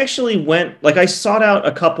mean, I actually went, like, I sought out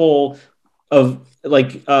a couple of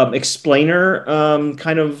like explainer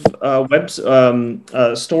kind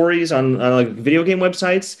of stories on like video game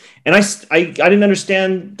websites, and I didn't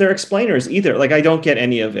understand their explainers either. Like, I don't get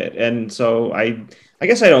any of it, and so I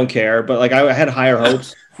guess I don't care. But like, I had higher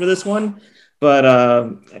hopes for this one. But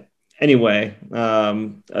anyway,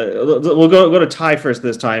 we'll go to Ty first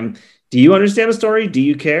this time. Do you understand the story? Do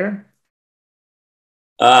you care?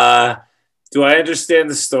 Do I understand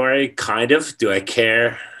the story? Kind of. Do I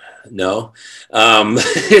care? No.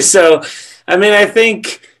 So, I mean, I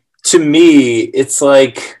think to me, it's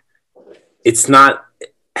like, it's not,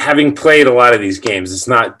 having played a lot of these games, it's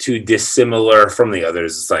not too dissimilar from the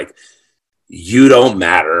others. It's like, you don't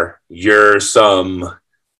matter. You're some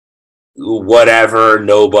whatever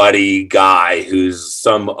nobody guy who's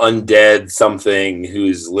some undead something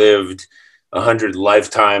who's lived 100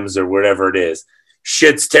 lifetimes or whatever it is.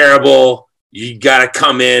 Shit's terrible. You got to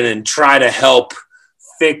come in and try to help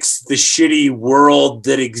fix the shitty world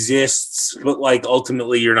that exists, but like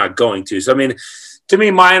ultimately you're not going to. So I mean, to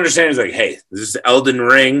me, my understanding is like, hey, this is Elden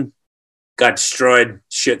Ring, got destroyed,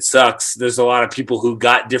 shit sucks. There's a lot of people who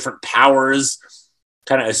got different powers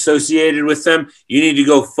kind of associated with them. You need to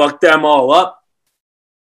go fuck them all up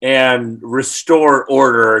and restore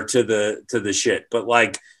order to the shit. But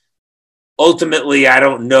like, ultimately, I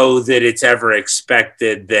don't know that it's ever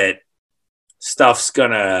expected that stuff's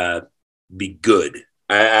gonna be good.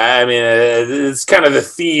 I mean, it's kind of the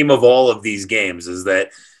theme of all of these games, is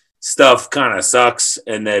that stuff kind of sucks,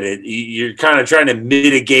 and that you're kind of trying to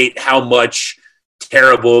mitigate how much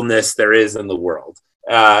terribleness there is in the world.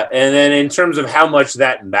 And then in terms of how much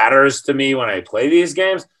that matters to me when I play these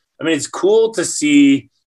games, I mean, it's cool to see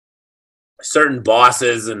certain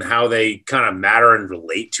bosses and how they kind of matter and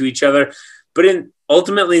relate to each other. But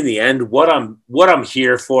ultimately, in the end, what I'm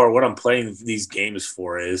here for, what I'm playing these games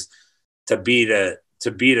for, is to beat a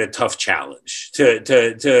tough challenge,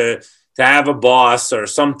 to have a boss or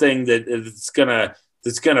something that's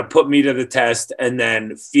gonna put me to the test and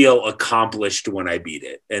then feel accomplished when I beat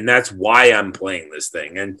it. And that's why I'm playing this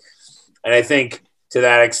thing. And I think to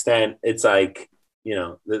that extent, it's like, you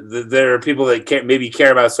know, there are people that maybe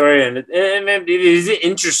care about story, and it is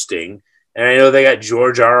interesting. And I know they got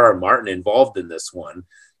George R.R. Martin involved in this one.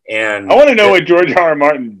 And I want to know what George R.R.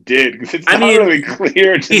 Martin did, because it's not really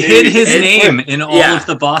clear to me. He hid his name in all of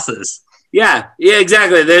the bosses. Yeah,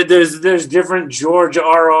 exactly. There's different George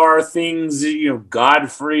R.R. things, you know,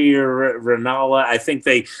 Godfrey or Renala. I think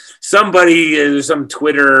there's some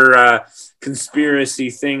Twitter conspiracy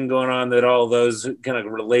thing going on that all those kind of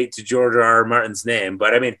relate to George R.R. Martin's name.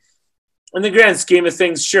 But I mean, in the grand scheme of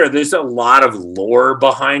things, sure, there's a lot of lore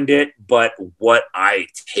behind it, but what I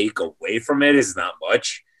take away from it is not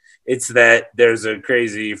much. It's that there's a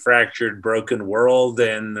crazy, fractured, broken world,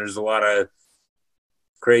 and there's a lot of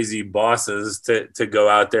crazy bosses to go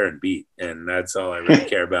out there and beat, and that's all I really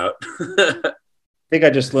care about. I think I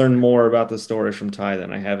just learned more about the story from Ty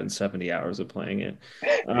than I have in 70 hours of playing it.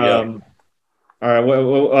 All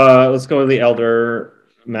right, let's go with the elder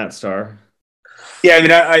Matt Starr. Yeah, I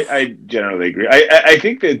mean, I generally agree. I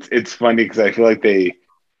think that it's funny because I feel like they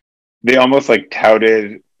almost like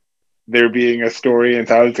touted there being a story, and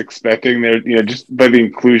so I was expecting there, just by the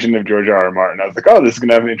inclusion of George R. R. Martin, I was like, oh, this is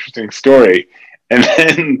gonna have an interesting story. And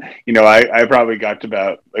then, I probably got to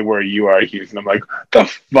about like where you are, Hughes, and I'm like, the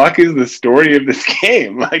fuck is the story of this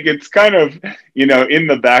game? Like, it's kind of, in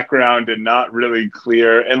the background and not really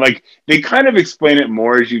clear. And like, they kind of explain it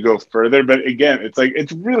more as you go further. But again, it's like,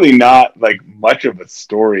 it's really not like much of a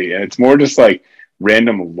story. And it's more just like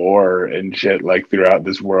random lore and shit like throughout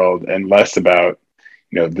this world and less about,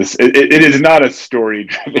 this. It is not a story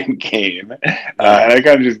driven game. And I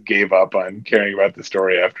kind of just gave up on caring about the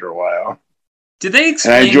story after a while. Did they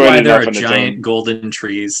explain why there are giant golden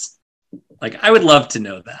trees? Like, I would love to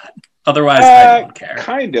know that. Otherwise, I don't care.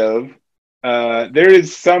 Kind of. There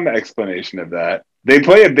is some explanation of that. They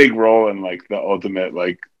play a big role in like the ultimate,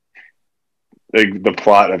 like the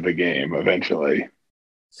plot of the game eventually.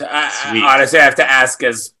 So I honestly have to ask,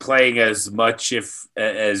 as playing as much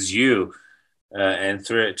as you and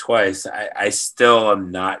through it twice, I still am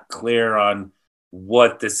not clear on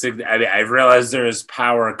what the I mean, I realize there is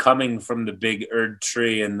power coming from the big Erd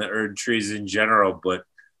tree and the Erd trees in general, but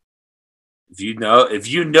if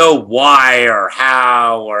you know why or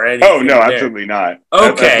how or anything. Oh no, absolutely not.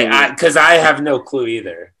 Okay, because I have no clue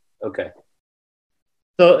either. Okay.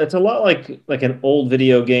 So it's a lot like an old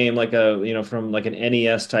video game, like from like an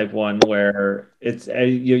NES type one, where it's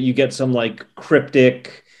you get some like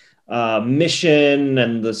cryptic mission,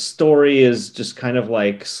 and the story is just kind of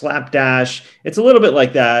like slapdash. It's a little bit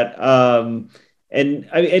like that, and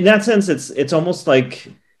I mean, in that sense, it's almost like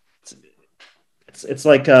it's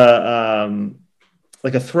like a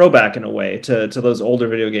throwback in a way to those older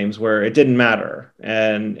video games where it didn't matter,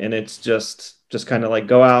 and it's just kind of like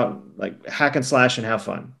go out, like hack and slash and have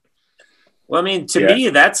fun. Well, I mean, to me,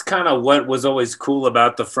 that's kind of what was always cool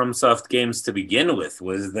about the FromSoft games to begin with,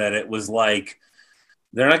 was that it was like,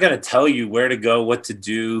 they're not going to tell you where to go, what to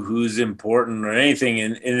do, who's important or anything.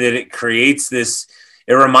 And that it creates this,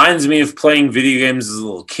 it reminds me of playing video games as a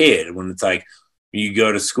little kid, when it's like, you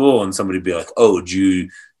go to school and somebody be like, oh, did you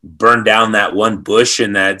burn down that one bush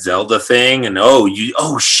in that Zelda thing? And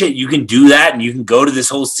oh shit, you can do that. And you can go to this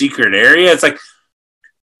whole secret area. It's like,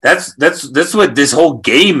 that's what this whole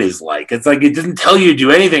game is like. It's like, it doesn't tell you to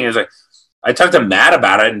do anything. It's like, I talked to Matt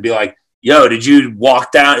about it and be like, yo, if you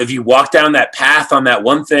walk down that path on that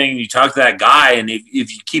one thing, and you talk to that guy, and if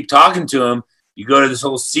you keep talking to him, you go to this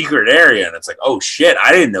whole secret area, and it's like, oh shit,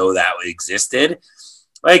 I didn't know that existed.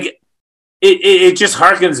 Like, it just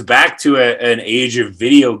harkens back to an age of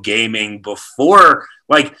video gaming before,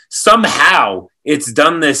 like, somehow it's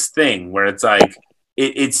done this thing where it's like,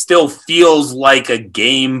 it still feels like a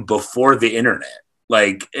game before the internet.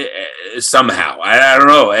 Like, somehow, I don't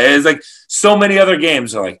know. It's like so many other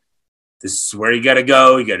games are like, this is where you got to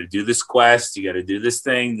go. You got to do this quest. You got to do this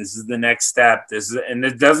thing. This is the next step. And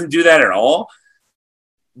it doesn't do that at all.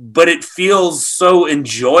 But it feels so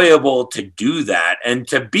enjoyable to do that and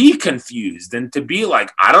to be confused and to be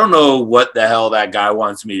like, I don't know what the hell that guy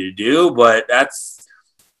wants me to do, but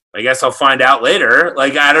I guess I'll find out later.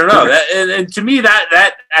 Like, I don't know. And to me,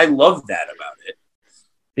 that I love that about it.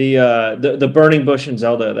 The burning bush in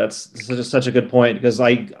Zelda, that's such a good point, because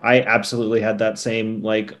I absolutely had that same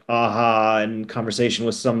like aha and conversation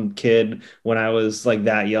with some kid when I was like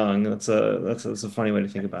that young. That's a funny way to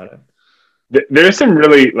think about it. There's some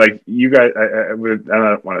really, like, you guys, I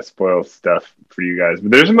don't want to spoil stuff for you guys,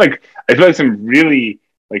 but there's some, like, I feel like some really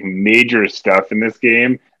like major stuff in this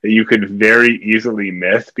game that you could very easily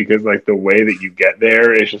miss, because like the way that you get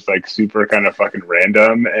there is just like super kind of fucking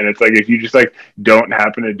random. And it's like, if you just like don't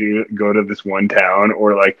happen to go to this one town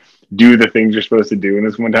or like do the things you're supposed to do in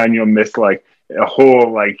this one town, you'll miss like a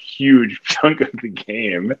whole like huge chunk of the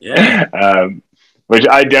game. Yeah. Which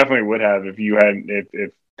I definitely would have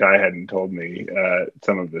if Guy hadn't told me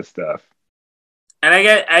some of this stuff. And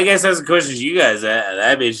I guess that's a question to you guys.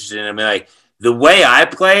 That'd be interesting. I mean, like, the way I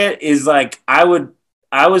play it is like, I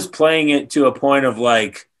was playing it to a point of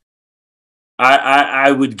like,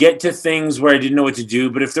 I would get to things where I didn't know what to do,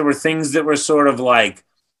 but if there were things that were sort of like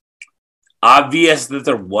obvious that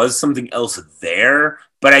there was something else there,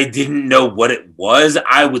 but I didn't know what it was,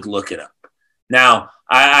 I would look it up. Now,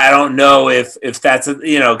 I don't know if that's,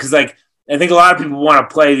 because like, I think a lot of people want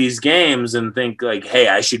to play these games and think like, hey,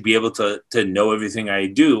 I should be able to know everything I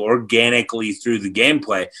do organically through the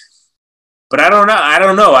gameplay. But I don't know.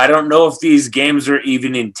 I don't know if these games are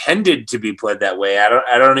even intended to be played that way.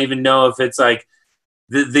 I don't even know if it's like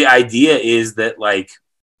the idea is that like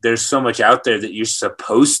there's so much out there that you're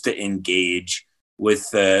supposed to engage with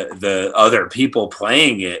the other people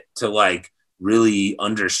playing it to like really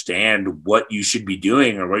understand what you should be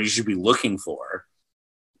doing or what you should be looking for.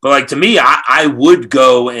 But like to me, I would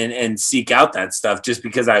go and seek out that stuff just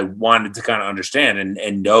because I wanted to kind of understand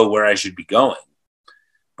and know where I should be going.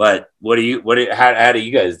 But how do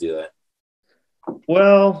you guys do that?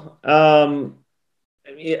 Well, I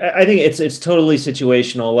think it's totally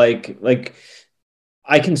situational. Like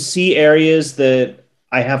I can see areas that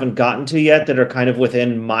I haven't gotten to yet that are kind of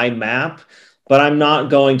within my map, but I'm not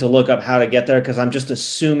going to look up how to get there because I'm just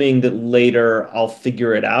assuming that later I'll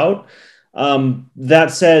figure it out.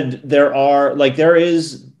 That said,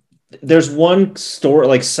 there's one store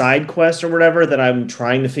like side quest or whatever that I'm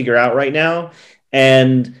trying to figure out right now,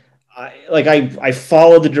 and I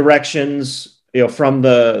follow the directions, from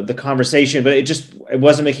the conversation, but it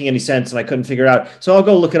wasn't making any sense and I couldn't figure it out. So I'll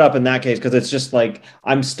go look it up in that case because it's just like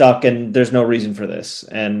I'm stuck and there's no reason for this,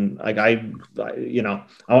 and like I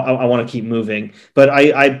want to keep moving, but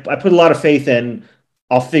I put a lot of faith in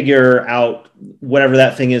I'll figure out whatever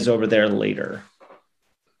that thing is over there later.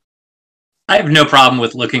 I have no problem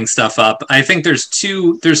with looking stuff up. I think there's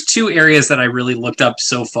two areas that I really looked up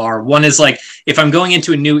so far. One is like if I'm going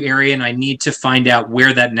into a new area and I need to find out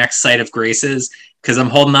where that next site of grace is, because I'm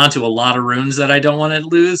holding on to a lot of runes that I don't want to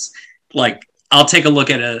lose, like I'll take a look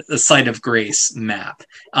at a site of grace map.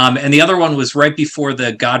 And the other one was right before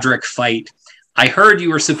the Godric fight. I heard you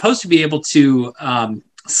were supposed to be able to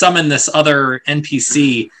summon this other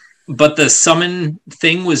NPC, but the summon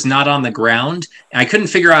thing was not on the ground. And I couldn't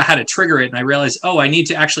figure out how to trigger it. And I realized, I need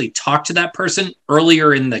to actually talk to that person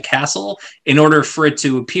earlier in the castle in order for it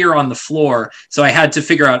to appear on the floor. So I had to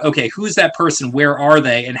figure out, okay, who's that person? Where are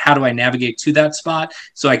they? And how do I navigate to that spot?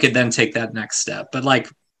 So I could then take that next step. But like,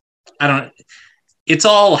 it's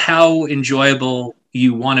all how enjoyable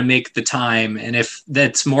you want to make the time. And if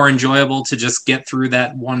that's more enjoyable to just get through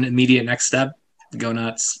that one immediate next step, go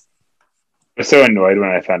nuts. I was so annoyed when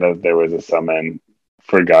I found out there was a summon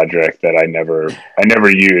for Godric that I never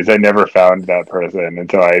used. I never found that person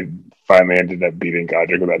until I finally ended up beating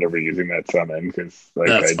Godric without ever using that summon because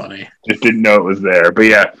that's funny. Just didn't know it was there. But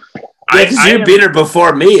yeah, because you beat her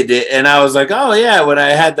before me, and I was like, oh yeah, when I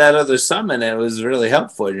had that other summon, it was really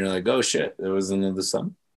helpful. And you're like, oh shit, there was another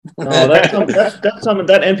summon. No, that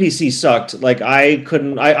NPC sucked. Like I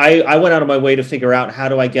couldn't. I went out of my way to figure out how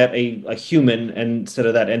do I get a human instead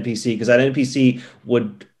of that NPC because that NPC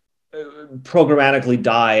would programmatically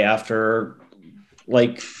die after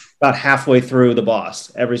like about halfway through the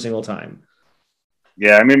boss every single time.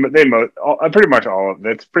 Yeah, I mean, but pretty much all of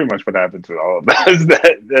that's pretty much what happens with all of those.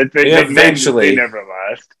 They never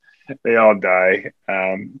last. They all die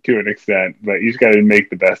to an extent, but you just got to make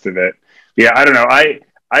the best of it. Yeah, I don't know.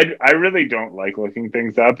 I really don't like looking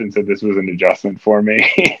things up, and so this was an adjustment for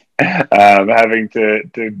me, having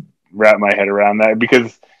to wrap my head around that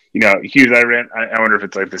because Hughes, I wonder if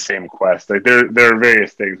it's like the same quest. Like there are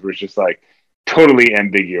various things where it's just like totally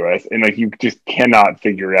ambiguous, and like you just cannot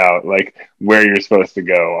figure out like where you're supposed to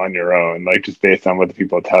go on your own, like just based on what the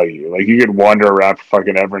people tell you. Like you could wander around for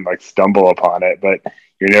fucking ever and like stumble upon it, but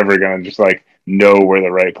you're never gonna just like know where the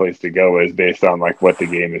right place to go is based on like what the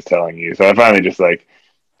game is telling you. So I finally just like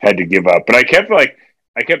had to give up, but I kept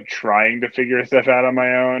trying to figure stuff out on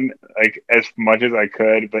my own, like as much as I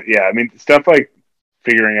could. But yeah, I mean, stuff like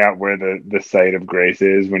figuring out where the site of grace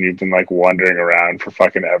is when you've been like wandering around for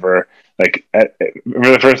fucking ever. Like for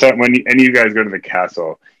the first time when you guys go to the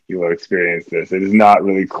castle, you will experience this. It is not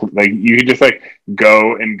really like you can just like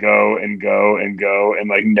go and go and go and go and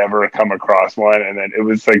like never come across one. And then it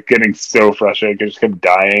was like getting so frustrating. I just kept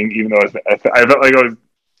dying, even though I felt like I was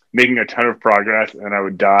making a ton of progress and I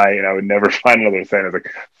would die and I would never find another sign. I was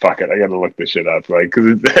like, fuck it, I gotta look this shit up. Like, cause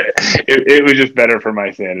it was just better for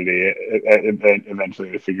my sanity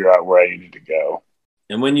eventually to figure out where I needed to go.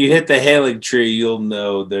 And when you hit the Haligtree, you'll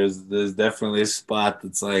know there's definitely a spot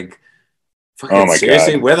that's like, fucking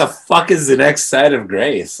seriously, God. Where the fuck is the next side of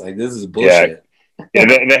grace? Like, this is bullshit. Yeah,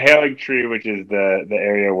 the Haligtree, which is the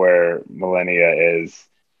area where Millennia is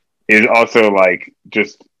also like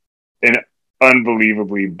just an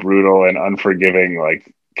unbelievably brutal and unforgiving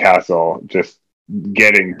like castle. Just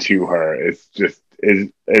getting to her is just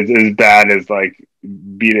is as bad as like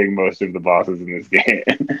beating most of the bosses in this game.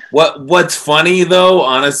 What's funny though,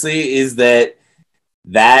 honestly, is that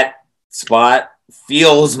spot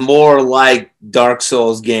feels more like Dark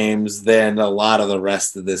Souls games than a lot of the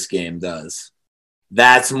rest of this game does.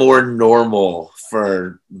 That's more normal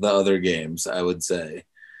for the other games, I would say.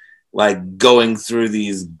 Like going through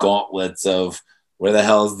these gauntlets of where the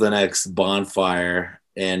hell is the next bonfire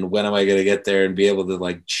and when am I going to get there and be able to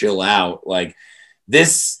like chill out. Like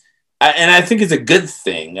this, and I think it's a good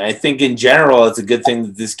thing. I think in general, it's a good thing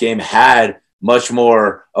that this game had much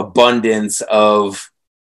more abundance of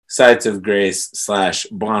sites of grace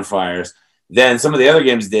 / bonfires than some of the other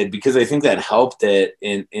games did, because I think that helped it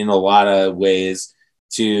in a lot of ways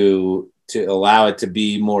to allow it to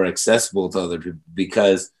be more accessible to other people,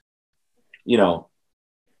 because, you know,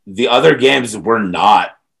 the other games were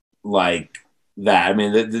not like that. I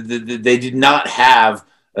mean, they did not have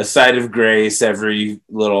a site of grace every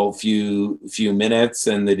little few minutes,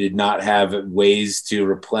 and they did not have ways to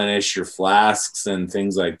replenish your flasks and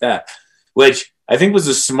things like that, which I think was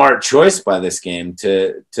a smart choice by this game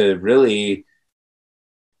to really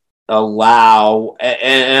allow.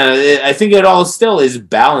 And I think it all still is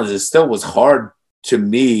balanced. It still was hard to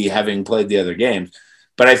me, having played the other games,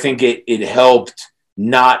 but I think it helped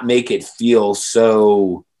not make it feel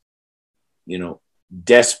so, you know,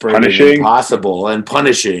 desperate Punishing. and impossible and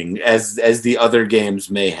punishing as the other games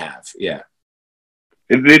may have. Yeah.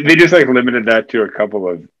 They just like limited that to a couple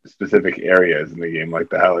of specific areas in the game, like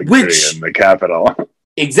the Haligtree and the Capital.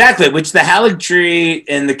 Exactly, which the Haligtree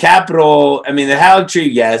and the Capital, I mean, the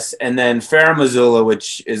Haligtree, yes, and then Farum Azula,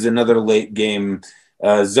 which is another late game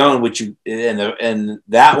zone, which and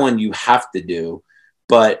that one you have to do.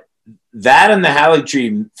 But that and the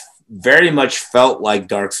Haligtree very much felt like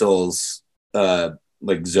Dark Souls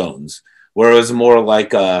like zones, where it was more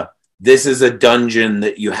like this is a dungeon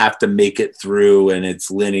that you have to make it through, and it's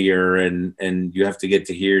linear, and you have to get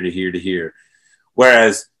to here to here to here.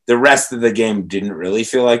 Whereas the rest of the game didn't really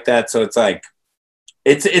feel like that. So it's like,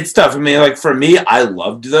 it's tough. I mean, like for me, I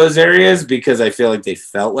loved those areas because I feel like they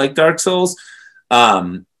felt like Dark Souls.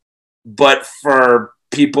 But for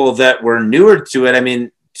people that were newer to it, I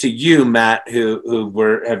mean, to you, Matt, who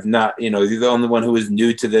have not, you know, you're the only one who is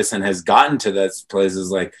new to this and has gotten to this place, is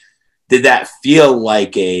like, did that feel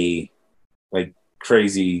like a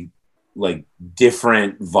crazy, like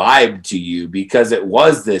different vibe to you? Because it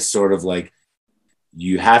was this sort of like,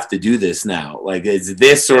 you have to do this now. Like, it's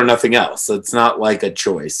this or nothing else. So it's not like a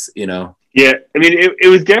choice, you know? Yeah. I mean, it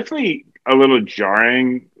was definitely a little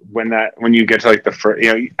jarring when you get to like the first,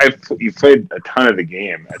 you know, you played a ton of the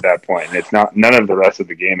game at that point, and it's not, none of the rest of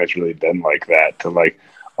the game has really been like that, to like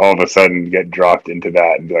all of a sudden get dropped into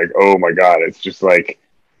that and be like, oh my God, it's just like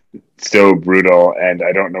so brutal and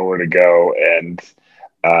I don't know where to go. And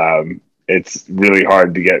it's really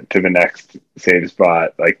hard to get to the next save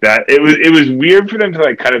spot like that. It was weird for them to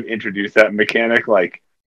like kind of introduce that mechanic like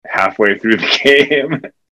halfway through the game.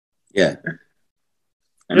 Yeah.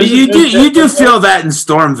 I mean, you do feel that in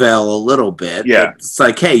Stormveil a little bit. Yeah. It's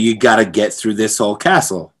like, hey, you got to get through this whole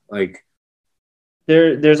castle. Like,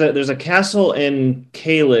 there's a castle in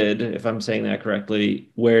Caelid, if I'm saying that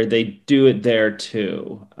correctly, where they do it there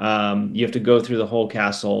too. You have to go through the whole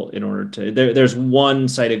castle in order to. There's one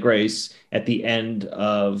site of grace at the end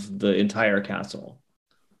of the entire castle.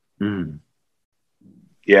 mm.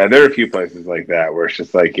 Yeah, there are a few places like that where it's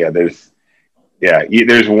just like, there's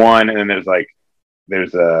one, and then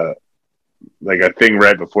there's a thing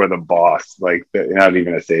right before the boss, like not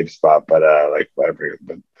even a save spot, but like whatever.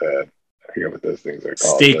 But I forget what those things are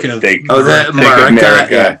called. Stake of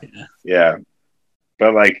Marika. Yeah,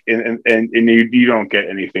 but like, and you don't get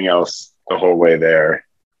anything else the whole way there.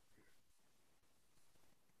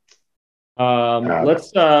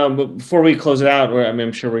 Let's before we close it out,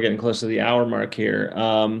 I'm sure we're getting close to the hour mark here.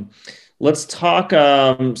 Let's talk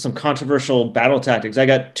some controversial battle tactics. I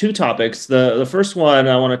got two topics. The first one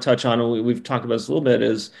I want to touch on, and we've talked about this a little bit,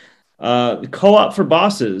 is co-op for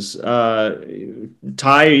bosses.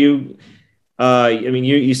 Ty, you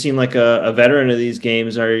seem like a veteran of these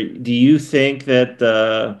games. Do you think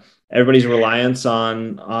that everybody's reliance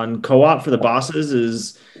on co-op for the bosses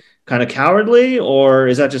is kind of cowardly, or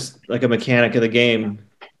is that just like a mechanic of the game?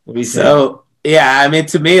 What do you think? Yeah, I mean,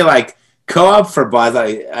 to me, like, co-op for boss,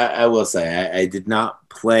 I will say, I did not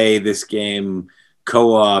play this game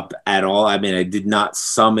co-op at all. I mean, I did not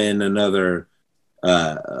summon another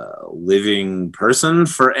living person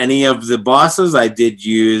for any of the bosses. I did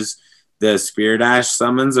use the Spirit Ash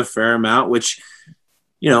summons a fair amount, which,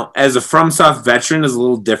 you know, as a FromSoft veteran is a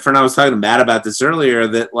little different. I was talking to Matt about this earlier,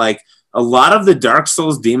 that like a lot of the Dark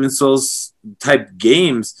Souls, Demon Souls type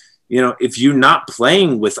games, you know, if you're not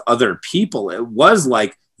playing with other people, it was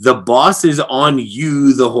like the boss is on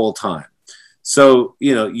you the whole time. So,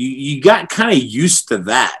 you know, you got kind of used to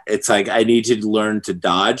that. It's like, I need to learn to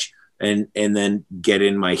dodge and then get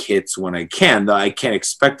in my hits when I can. Though I can't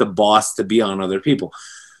expect the boss to be on other people.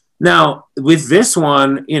 Now, with this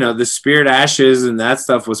one, you know, the Spirit Ashes and that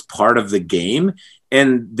stuff was part of the game.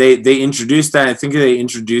 And they introduced that. I think they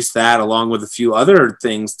introduced that along with a few other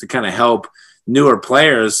things to kind of help newer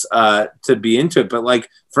players to be into it. But like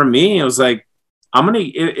for me, it was like,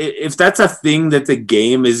 if that's a thing that the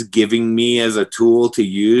game is giving me as a tool to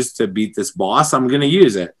use to beat this boss, I'm going to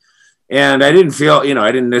use it. And I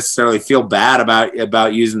didn't necessarily feel bad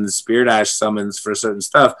about using the Spear Dash summons for certain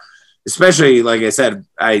stuff. Especially, like I said,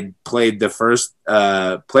 I played the first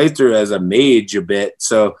playthrough as a mage a bit.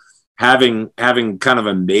 So having kind of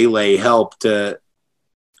a melee help to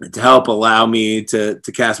help allow me to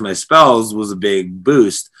cast my spells was a big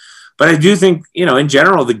boost. But I do think, in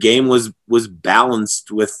general, the game was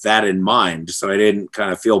balanced with that in mind. So I didn't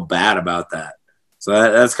kind of feel bad about that. So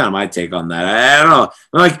that's kind of my take on that. I don't know.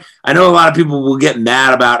 Like, I know a lot of people will get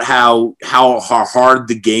mad about how hard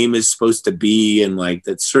the game is supposed to be, and like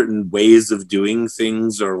that certain ways of doing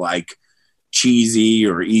things are like cheesy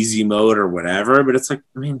or easy mode or whatever. But it's like,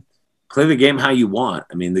 I mean, play the game how you want.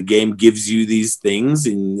 I mean, the game gives you these things,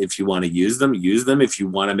 and if you want to use them, use them. If you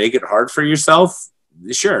want to make it hard for yourself,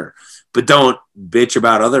 sure. But don't bitch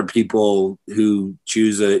about other people who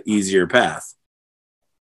choose an easier path.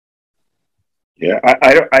 Yeah,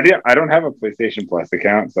 I don't have a PlayStation Plus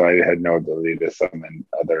account, so I had no ability to summon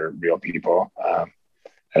other real people. I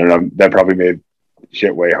don't know. That probably made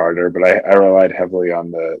shit way harder, but I relied heavily on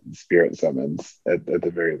the spirit summons at the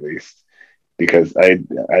very least, because I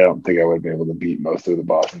don't think I would be able to beat most of the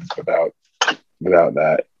bosses without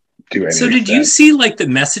that. So did you see like the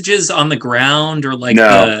messages on the ground or like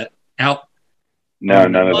No. the out? No,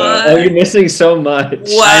 none of that. Oh, you're missing so much.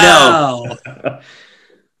 Wow. I know.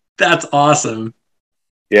 That's awesome.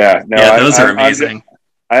 Yeah, no, yeah, those are amazing.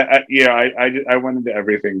 I went into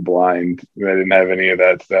everything blind. I didn't have any of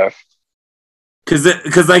that stuff.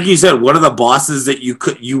 Because like you said, one of the bosses that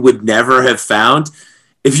you would never have found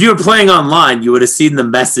if you were playing online, you would have seen the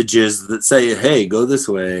messages that say, "Hey, go this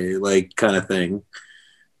way," like kind of thing.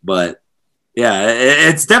 But yeah,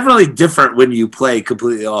 it's definitely different when you play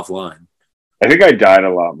completely offline. I think I died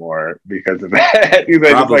a lot more because of that.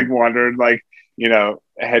 Because I just like wandered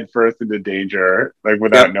head first into danger, like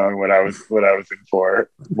without knowing what I was in for,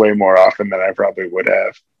 way more often than I probably would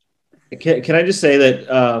have. Can I just say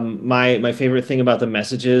that my favorite thing about the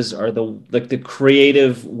messages are the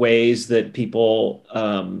creative ways that people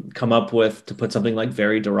come up with to put something like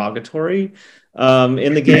very derogatory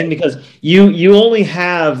in the game, because you only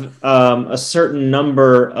have a certain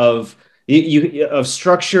number of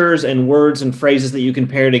structures and words and phrases that you can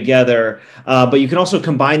pair together, but you can also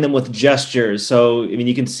combine them with gestures. So, I mean,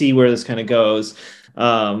 you can see where this kind of goes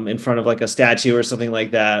in front of like a statue or something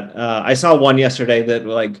like that. I saw one yesterday that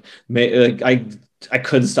I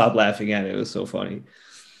couldn't stop laughing at it. It was so funny.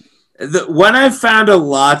 The one I found a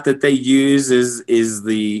lot that they use is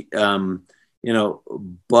the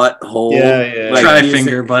butthole. Yeah. Like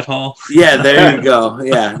tri-finger butthole. Yeah, there you go.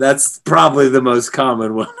 Yeah, that's probably the most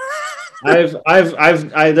common one. I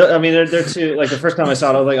mean, they're two. Like the first time I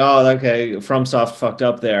saw it, I was like, "Oh, okay, FromSoft fucked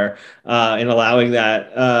up there in allowing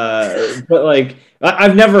that." But like,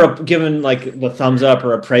 I've never given like the thumbs up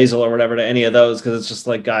or appraisal or whatever to any of those, because it's just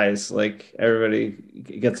like, guys, like everybody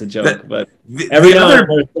gets a joke. But every other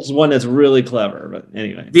there's one that's really clever. But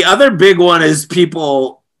anyway, the other big one is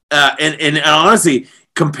people, and honestly,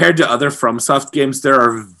 compared to other FromSoft games, there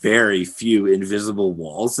are very few invisible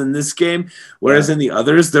walls in this game. Whereas in the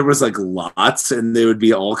others, there was like lots, and they would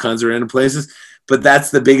be all kinds of random places. But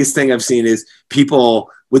that's the biggest thing I've seen is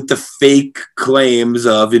people with the fake claims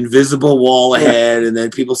of invisible wall ahead, and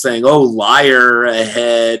then people saying, "Oh, liar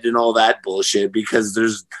ahead," and all that bullshit, because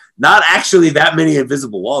there's not actually that many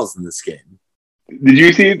invisible walls in this game. Did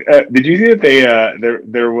you see that they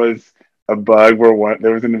there was a bug where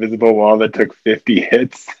there was an invisible wall that took 50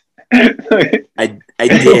 hits? I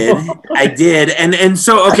did. And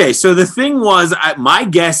so, okay. So the thing was, my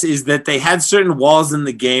guess is that they had certain walls in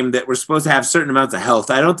the game that were supposed to have certain amounts of health.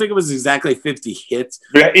 I don't think it was exactly 50 hits.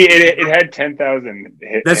 But it had 10,000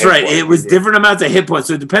 hits. That's right. It was different amounts of hit points.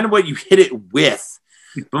 So it depended on what you hit it with.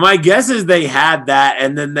 But my guess is they had that,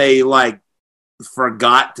 and then they like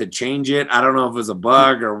forgot to change it. I don't know if it was a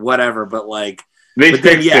bug or whatever, but like, they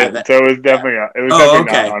fixed it, so it was definitely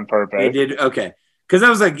not on purpose. They did, okay. Because I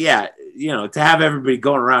was like, to have everybody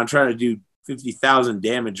going around trying to do 50,000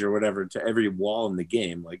 damage or whatever to every wall in the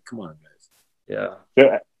game, like, come on, guys. Yeah.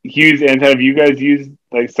 So, Hughes, and have you guys used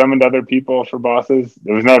summoned other people for bosses?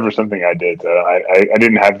 It was never something I did, so I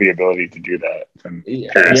didn't have the ability to do that. I'm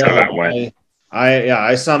curious how that went.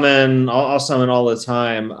 I summon. I'll summon all the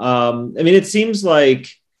time. I mean, it seems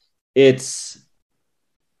like it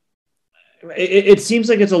seems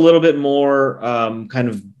like it's a little bit more kind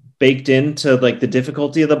of baked into like the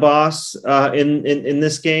difficulty of the boss in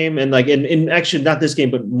this game, and like in actually not this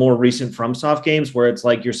game but more recent FromSoft games, where it's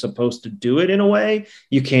like you're supposed to do it in a way.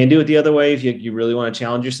 You can do it the other way if you really want to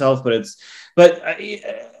challenge yourself, but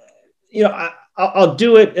you know, I'll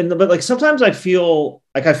do it, but like sometimes I feel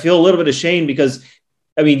a little bit ashamed, because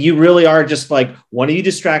I mean, you really are just like, one of you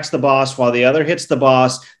distracts the boss while the other hits the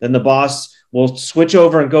boss, then the boss will switch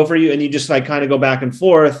over and go for you, and you just like kind of go back and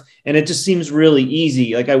forth, and it just seems really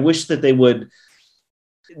easy. Like I wish that they would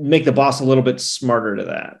make the boss a little bit smarter to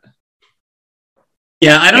that.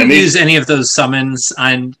 Yeah, I don't use any of those summons.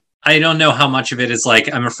 I don't know how much of it is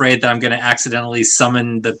like, I'm afraid that I'm going to accidentally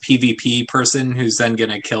summon the PvP person who's then going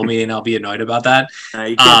to kill me, and I'll be annoyed about that.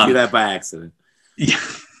 You can't do that by accident. Yeah,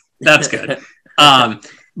 that's good.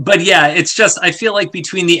 But yeah, it's just, I feel like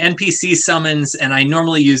between the NPC summons, and I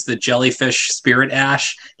normally use the jellyfish spirit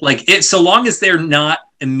ash, like it, so long as they're not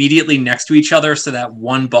immediately next to each other so that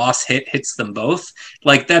one boss hits them both,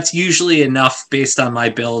 like that's usually enough based on my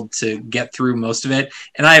build to get through most of it.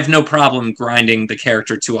 And I have no problem grinding the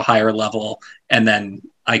character to a higher level, and then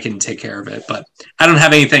I can take care of it. But I don't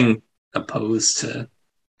have anything opposed to.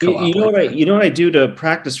 You know what I do to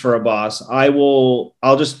practice for a boss?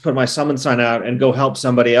 I'll just put my summon sign out and go help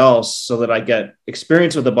somebody else so that I get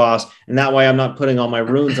experience with the boss, and that way I'm not putting all my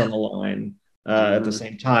runes on the line at the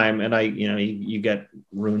same time, and you get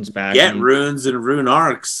runes back. Get runes and rune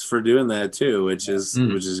arcs for doing that too, which is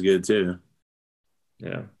good too.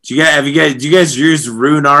 Yeah. Do you guys use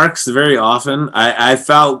rune arcs very often? I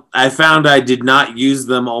found I did not use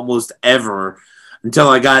them almost ever until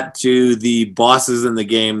I got to the bosses in the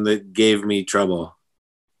game that gave me trouble.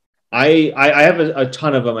 I have a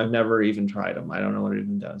ton of them. I've never even tried them. I don't know what it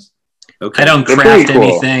even does. Okay. I don't craft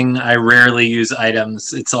anything. I rarely use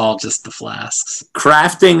items. It's all just the flasks.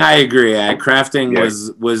 Crafting, I agree. Crafting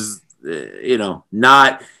was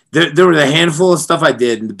not... There were a handful of stuff I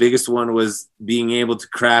did, and the biggest one was being able to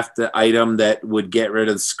craft the item that would get rid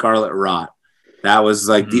of Scarlet Rot. That was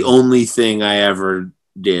like the only thing I ever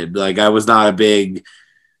did. Like I was not a big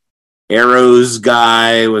arrows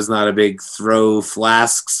guy, was not a big throw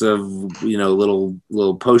flasks of little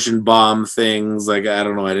potion bomb things. Like I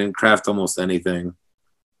don't know, I didn't craft almost anything.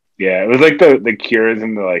 Yeah, it was like the cures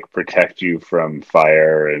and the like protect you from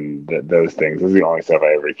fire and those things. This is the only stuff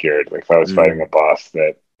I ever cured. Like if I was fighting a boss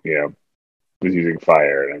that was using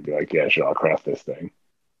fire, and I'd be like, yeah, sure, I'll craft this thing.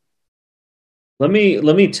 Let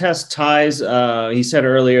me test Ty's. He said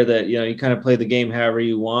earlier that you kind of play the game however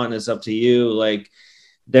you want. It's up to you. Like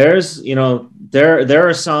there's there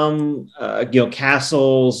are some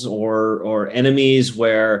castles or enemies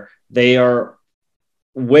where they are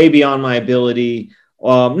way beyond my ability.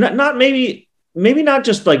 Maybe not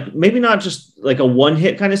just like a one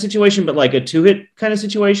hit kind of situation, but like a 2-hit kind of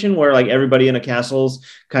situation where like everybody in a castle's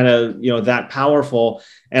kind of that powerful.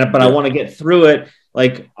 But I want to get through it.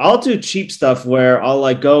 Like I'll do cheap stuff where I'll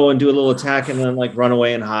like go and do a little attack and then like run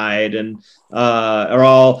away and hide, and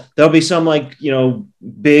there'll be some like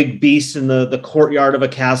big beast in the courtyard of a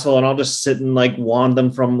castle, and I'll just sit and like wand them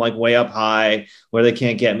from like way up high where they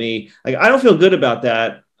can't get me. Like I don't feel good about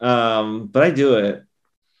that, but I do it.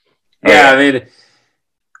 Yeah,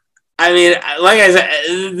 I mean, like I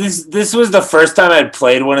said, this was the first time I'd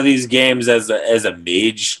played one of these games as a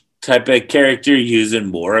mage type of character using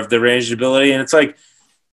more of the ranged ability, and it's like,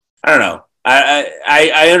 I don't know.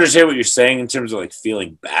 I understand what you're saying in terms of like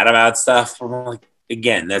feeling bad about stuff. But I'm like,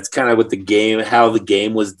 again, that's kind of what how the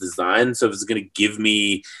game was designed. So if it's going to give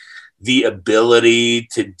me the ability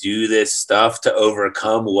to do this stuff to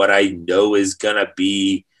overcome what I know is going to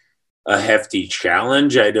be a hefty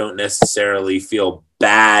challenge, I don't necessarily feel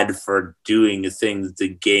bad for doing the thing that the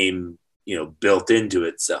game built into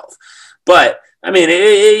itself. But I mean,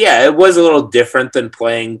 it was a little different than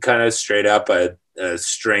playing kind of straight up a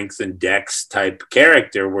strength and dex type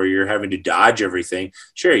character where you're having to dodge everything.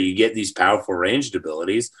 Sure, you get these powerful ranged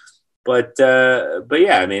abilities, but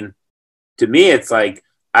yeah, I mean, to me, it's like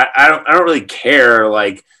I don't really care.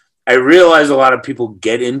 Like I realize a lot of people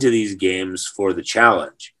get into these games for the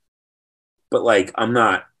challenge, but like I'm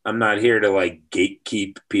not here to like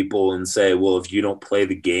gatekeep people and say, well, if you don't play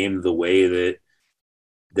the game the way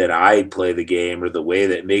that I play the game, or the way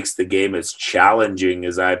that makes the game as challenging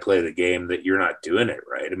as I play the game, that you're not doing it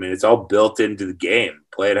right. I mean, it's all built into the game.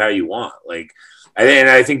 Play it how you want. Like,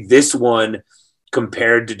 I think this one,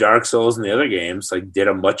 compared to Dark Souls and the other games, like did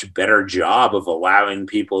a much better job of allowing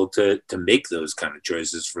people to make those kind of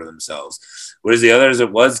choices for themselves. Whereas the others,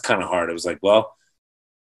 it was kind of hard. It was like, well,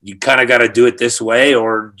 you kind of got to do it this way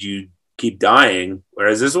or you keep dying.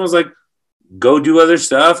 Whereas this one was like, go do other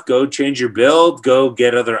stuff, go change your build, go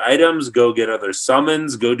get other items, go get other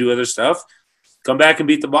summons, go do other stuff. Come back and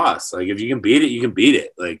beat the boss. Like, if you can beat it, you can beat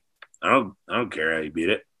it. Like, I don't care how you beat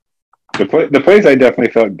it. The place I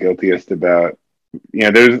definitely felt guiltiest about,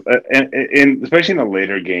 there's especially in the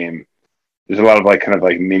later game, there's a lot of like kind of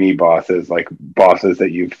like mini bosses, like bosses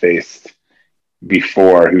that you've faced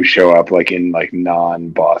before who show up like in like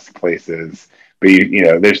non-boss places, but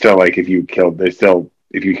they're still like if you kill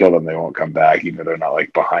them, they won't come back, even though they're not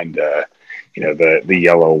like behind the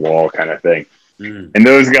yellow wall kind of thing. And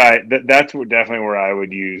those guys, that's definitely where I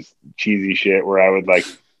would use cheesy shit, where I would like,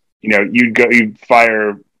 you'd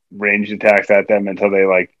fire ranged attacks at them until they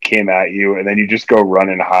like came at you, and then you just go run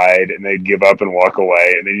and hide, and they'd give up and walk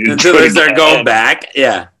away, and then you just until they start going back,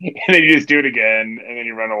 and then you just do it again, and then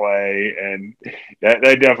you run away, and that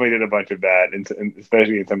definitely did a bunch of that, and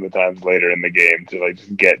especially in some of the times later in the game to like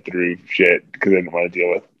just get through shit because I didn't want to deal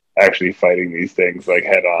with actually fighting these things like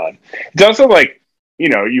head on. It's also like,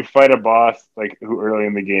 you fight a boss like who early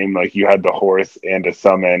in the game, like you had the horse and a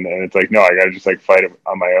summon, and it's like, no, I gotta just like fight it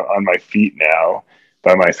on my feet now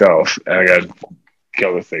by myself, and I gotta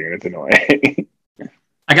kill this thing, and it's annoying.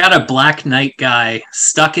 I got a Black Knight guy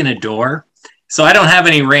stuck in a door, so I don't have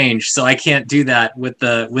any range, so I can't do that with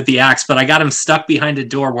the axe. But I got him stuck behind a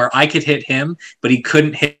door where I could hit him, but he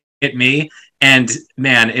couldn't hit me. And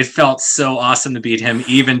man, it felt so awesome to beat him,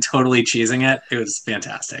 even totally cheesing it. It was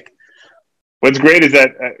fantastic. What's great is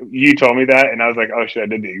that you told me that, and I was like, oh shit, I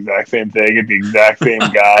did the exact same thing. It's the exact same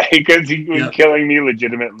guy, because he was killing me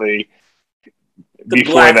legitimately. The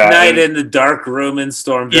Black Knight in the dark room in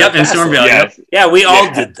Stormveil. Yep, in Stormveil. Yes. Yeah, we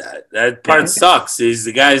all did that. That part sucks.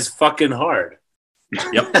 The guy's fucking hard.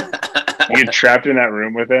 Yep. You get trapped in that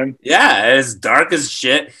room with him. Yeah, it's dark as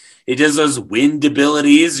shit. He does those wind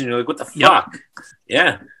abilities, and you're like, what the fuck?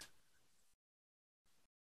 Yeah.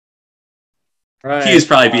 Right. He's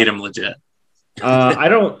probably beat him legit. I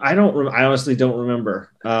honestly don't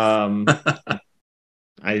remember. I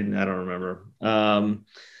don't remember.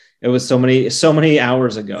 It was so many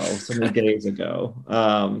hours ago, so many days ago.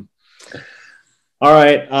 All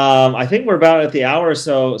right. I think we're about at the hour.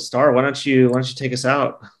 So Star, why don't you take us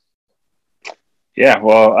out? Yeah.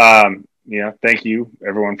 Well, thank you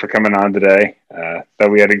everyone for coming on today. So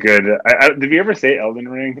we had a good, did we ever say Elden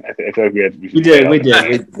Ring? I feel like we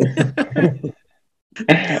did.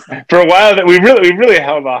 For a while that we really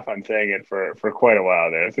held off on saying it for quite a while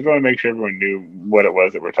there. So we want to make sure everyone knew what it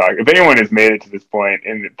was that we're talking. If anyone has made it to this point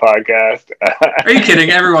in the podcast, are you kidding?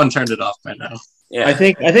 Everyone turned it off by now. Yeah. I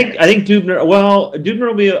think Dubner. Well, Dubner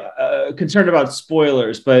will be concerned about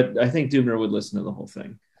spoilers, but I think Dubner would listen to the whole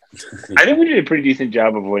thing. I think we did a pretty decent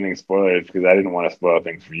job of avoiding spoilers because I didn't want to spoil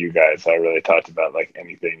things for you guys. So I really talked about like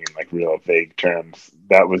anything in like real vague terms.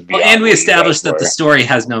 That was and we established that the story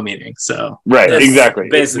has no meaning. So right, exactly.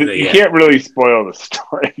 Basically, you can't really spoil the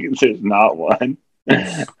story because there's not one.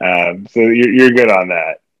 So you're good on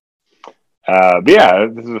that. But yeah,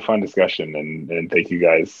 this was a fun discussion, and thank you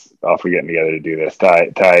guys all for getting together to do this.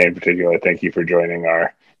 Ty in particular, thank you for joining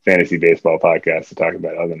our fantasy baseball podcast to talk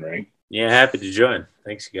about Elden Ring. Yeah, happy to join.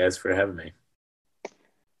 Thanks, you guys, for having me.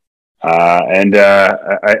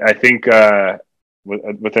 I think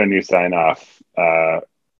with our new sign off,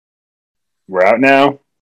 we're out now.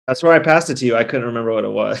 That's where I passed it to you. I couldn't remember what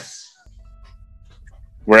it was.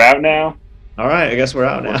 We're out now. All right, I guess we're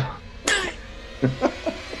out now.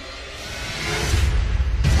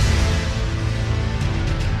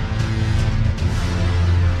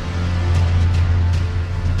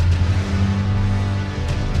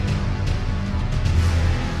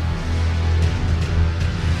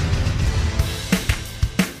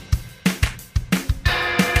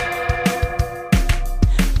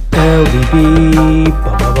 LDB,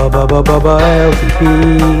 ba ba ba ba ba ba LDB,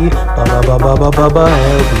 ba ba ba ba ba ba ba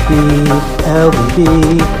LDB, LDB,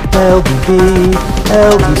 LDB,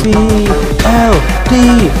 LDB,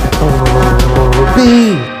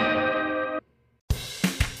 LDB.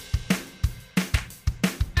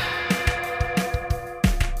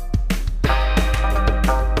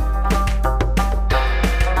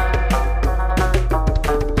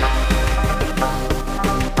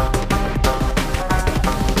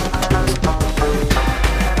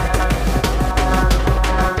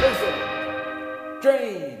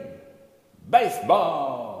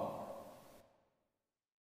 Baseball.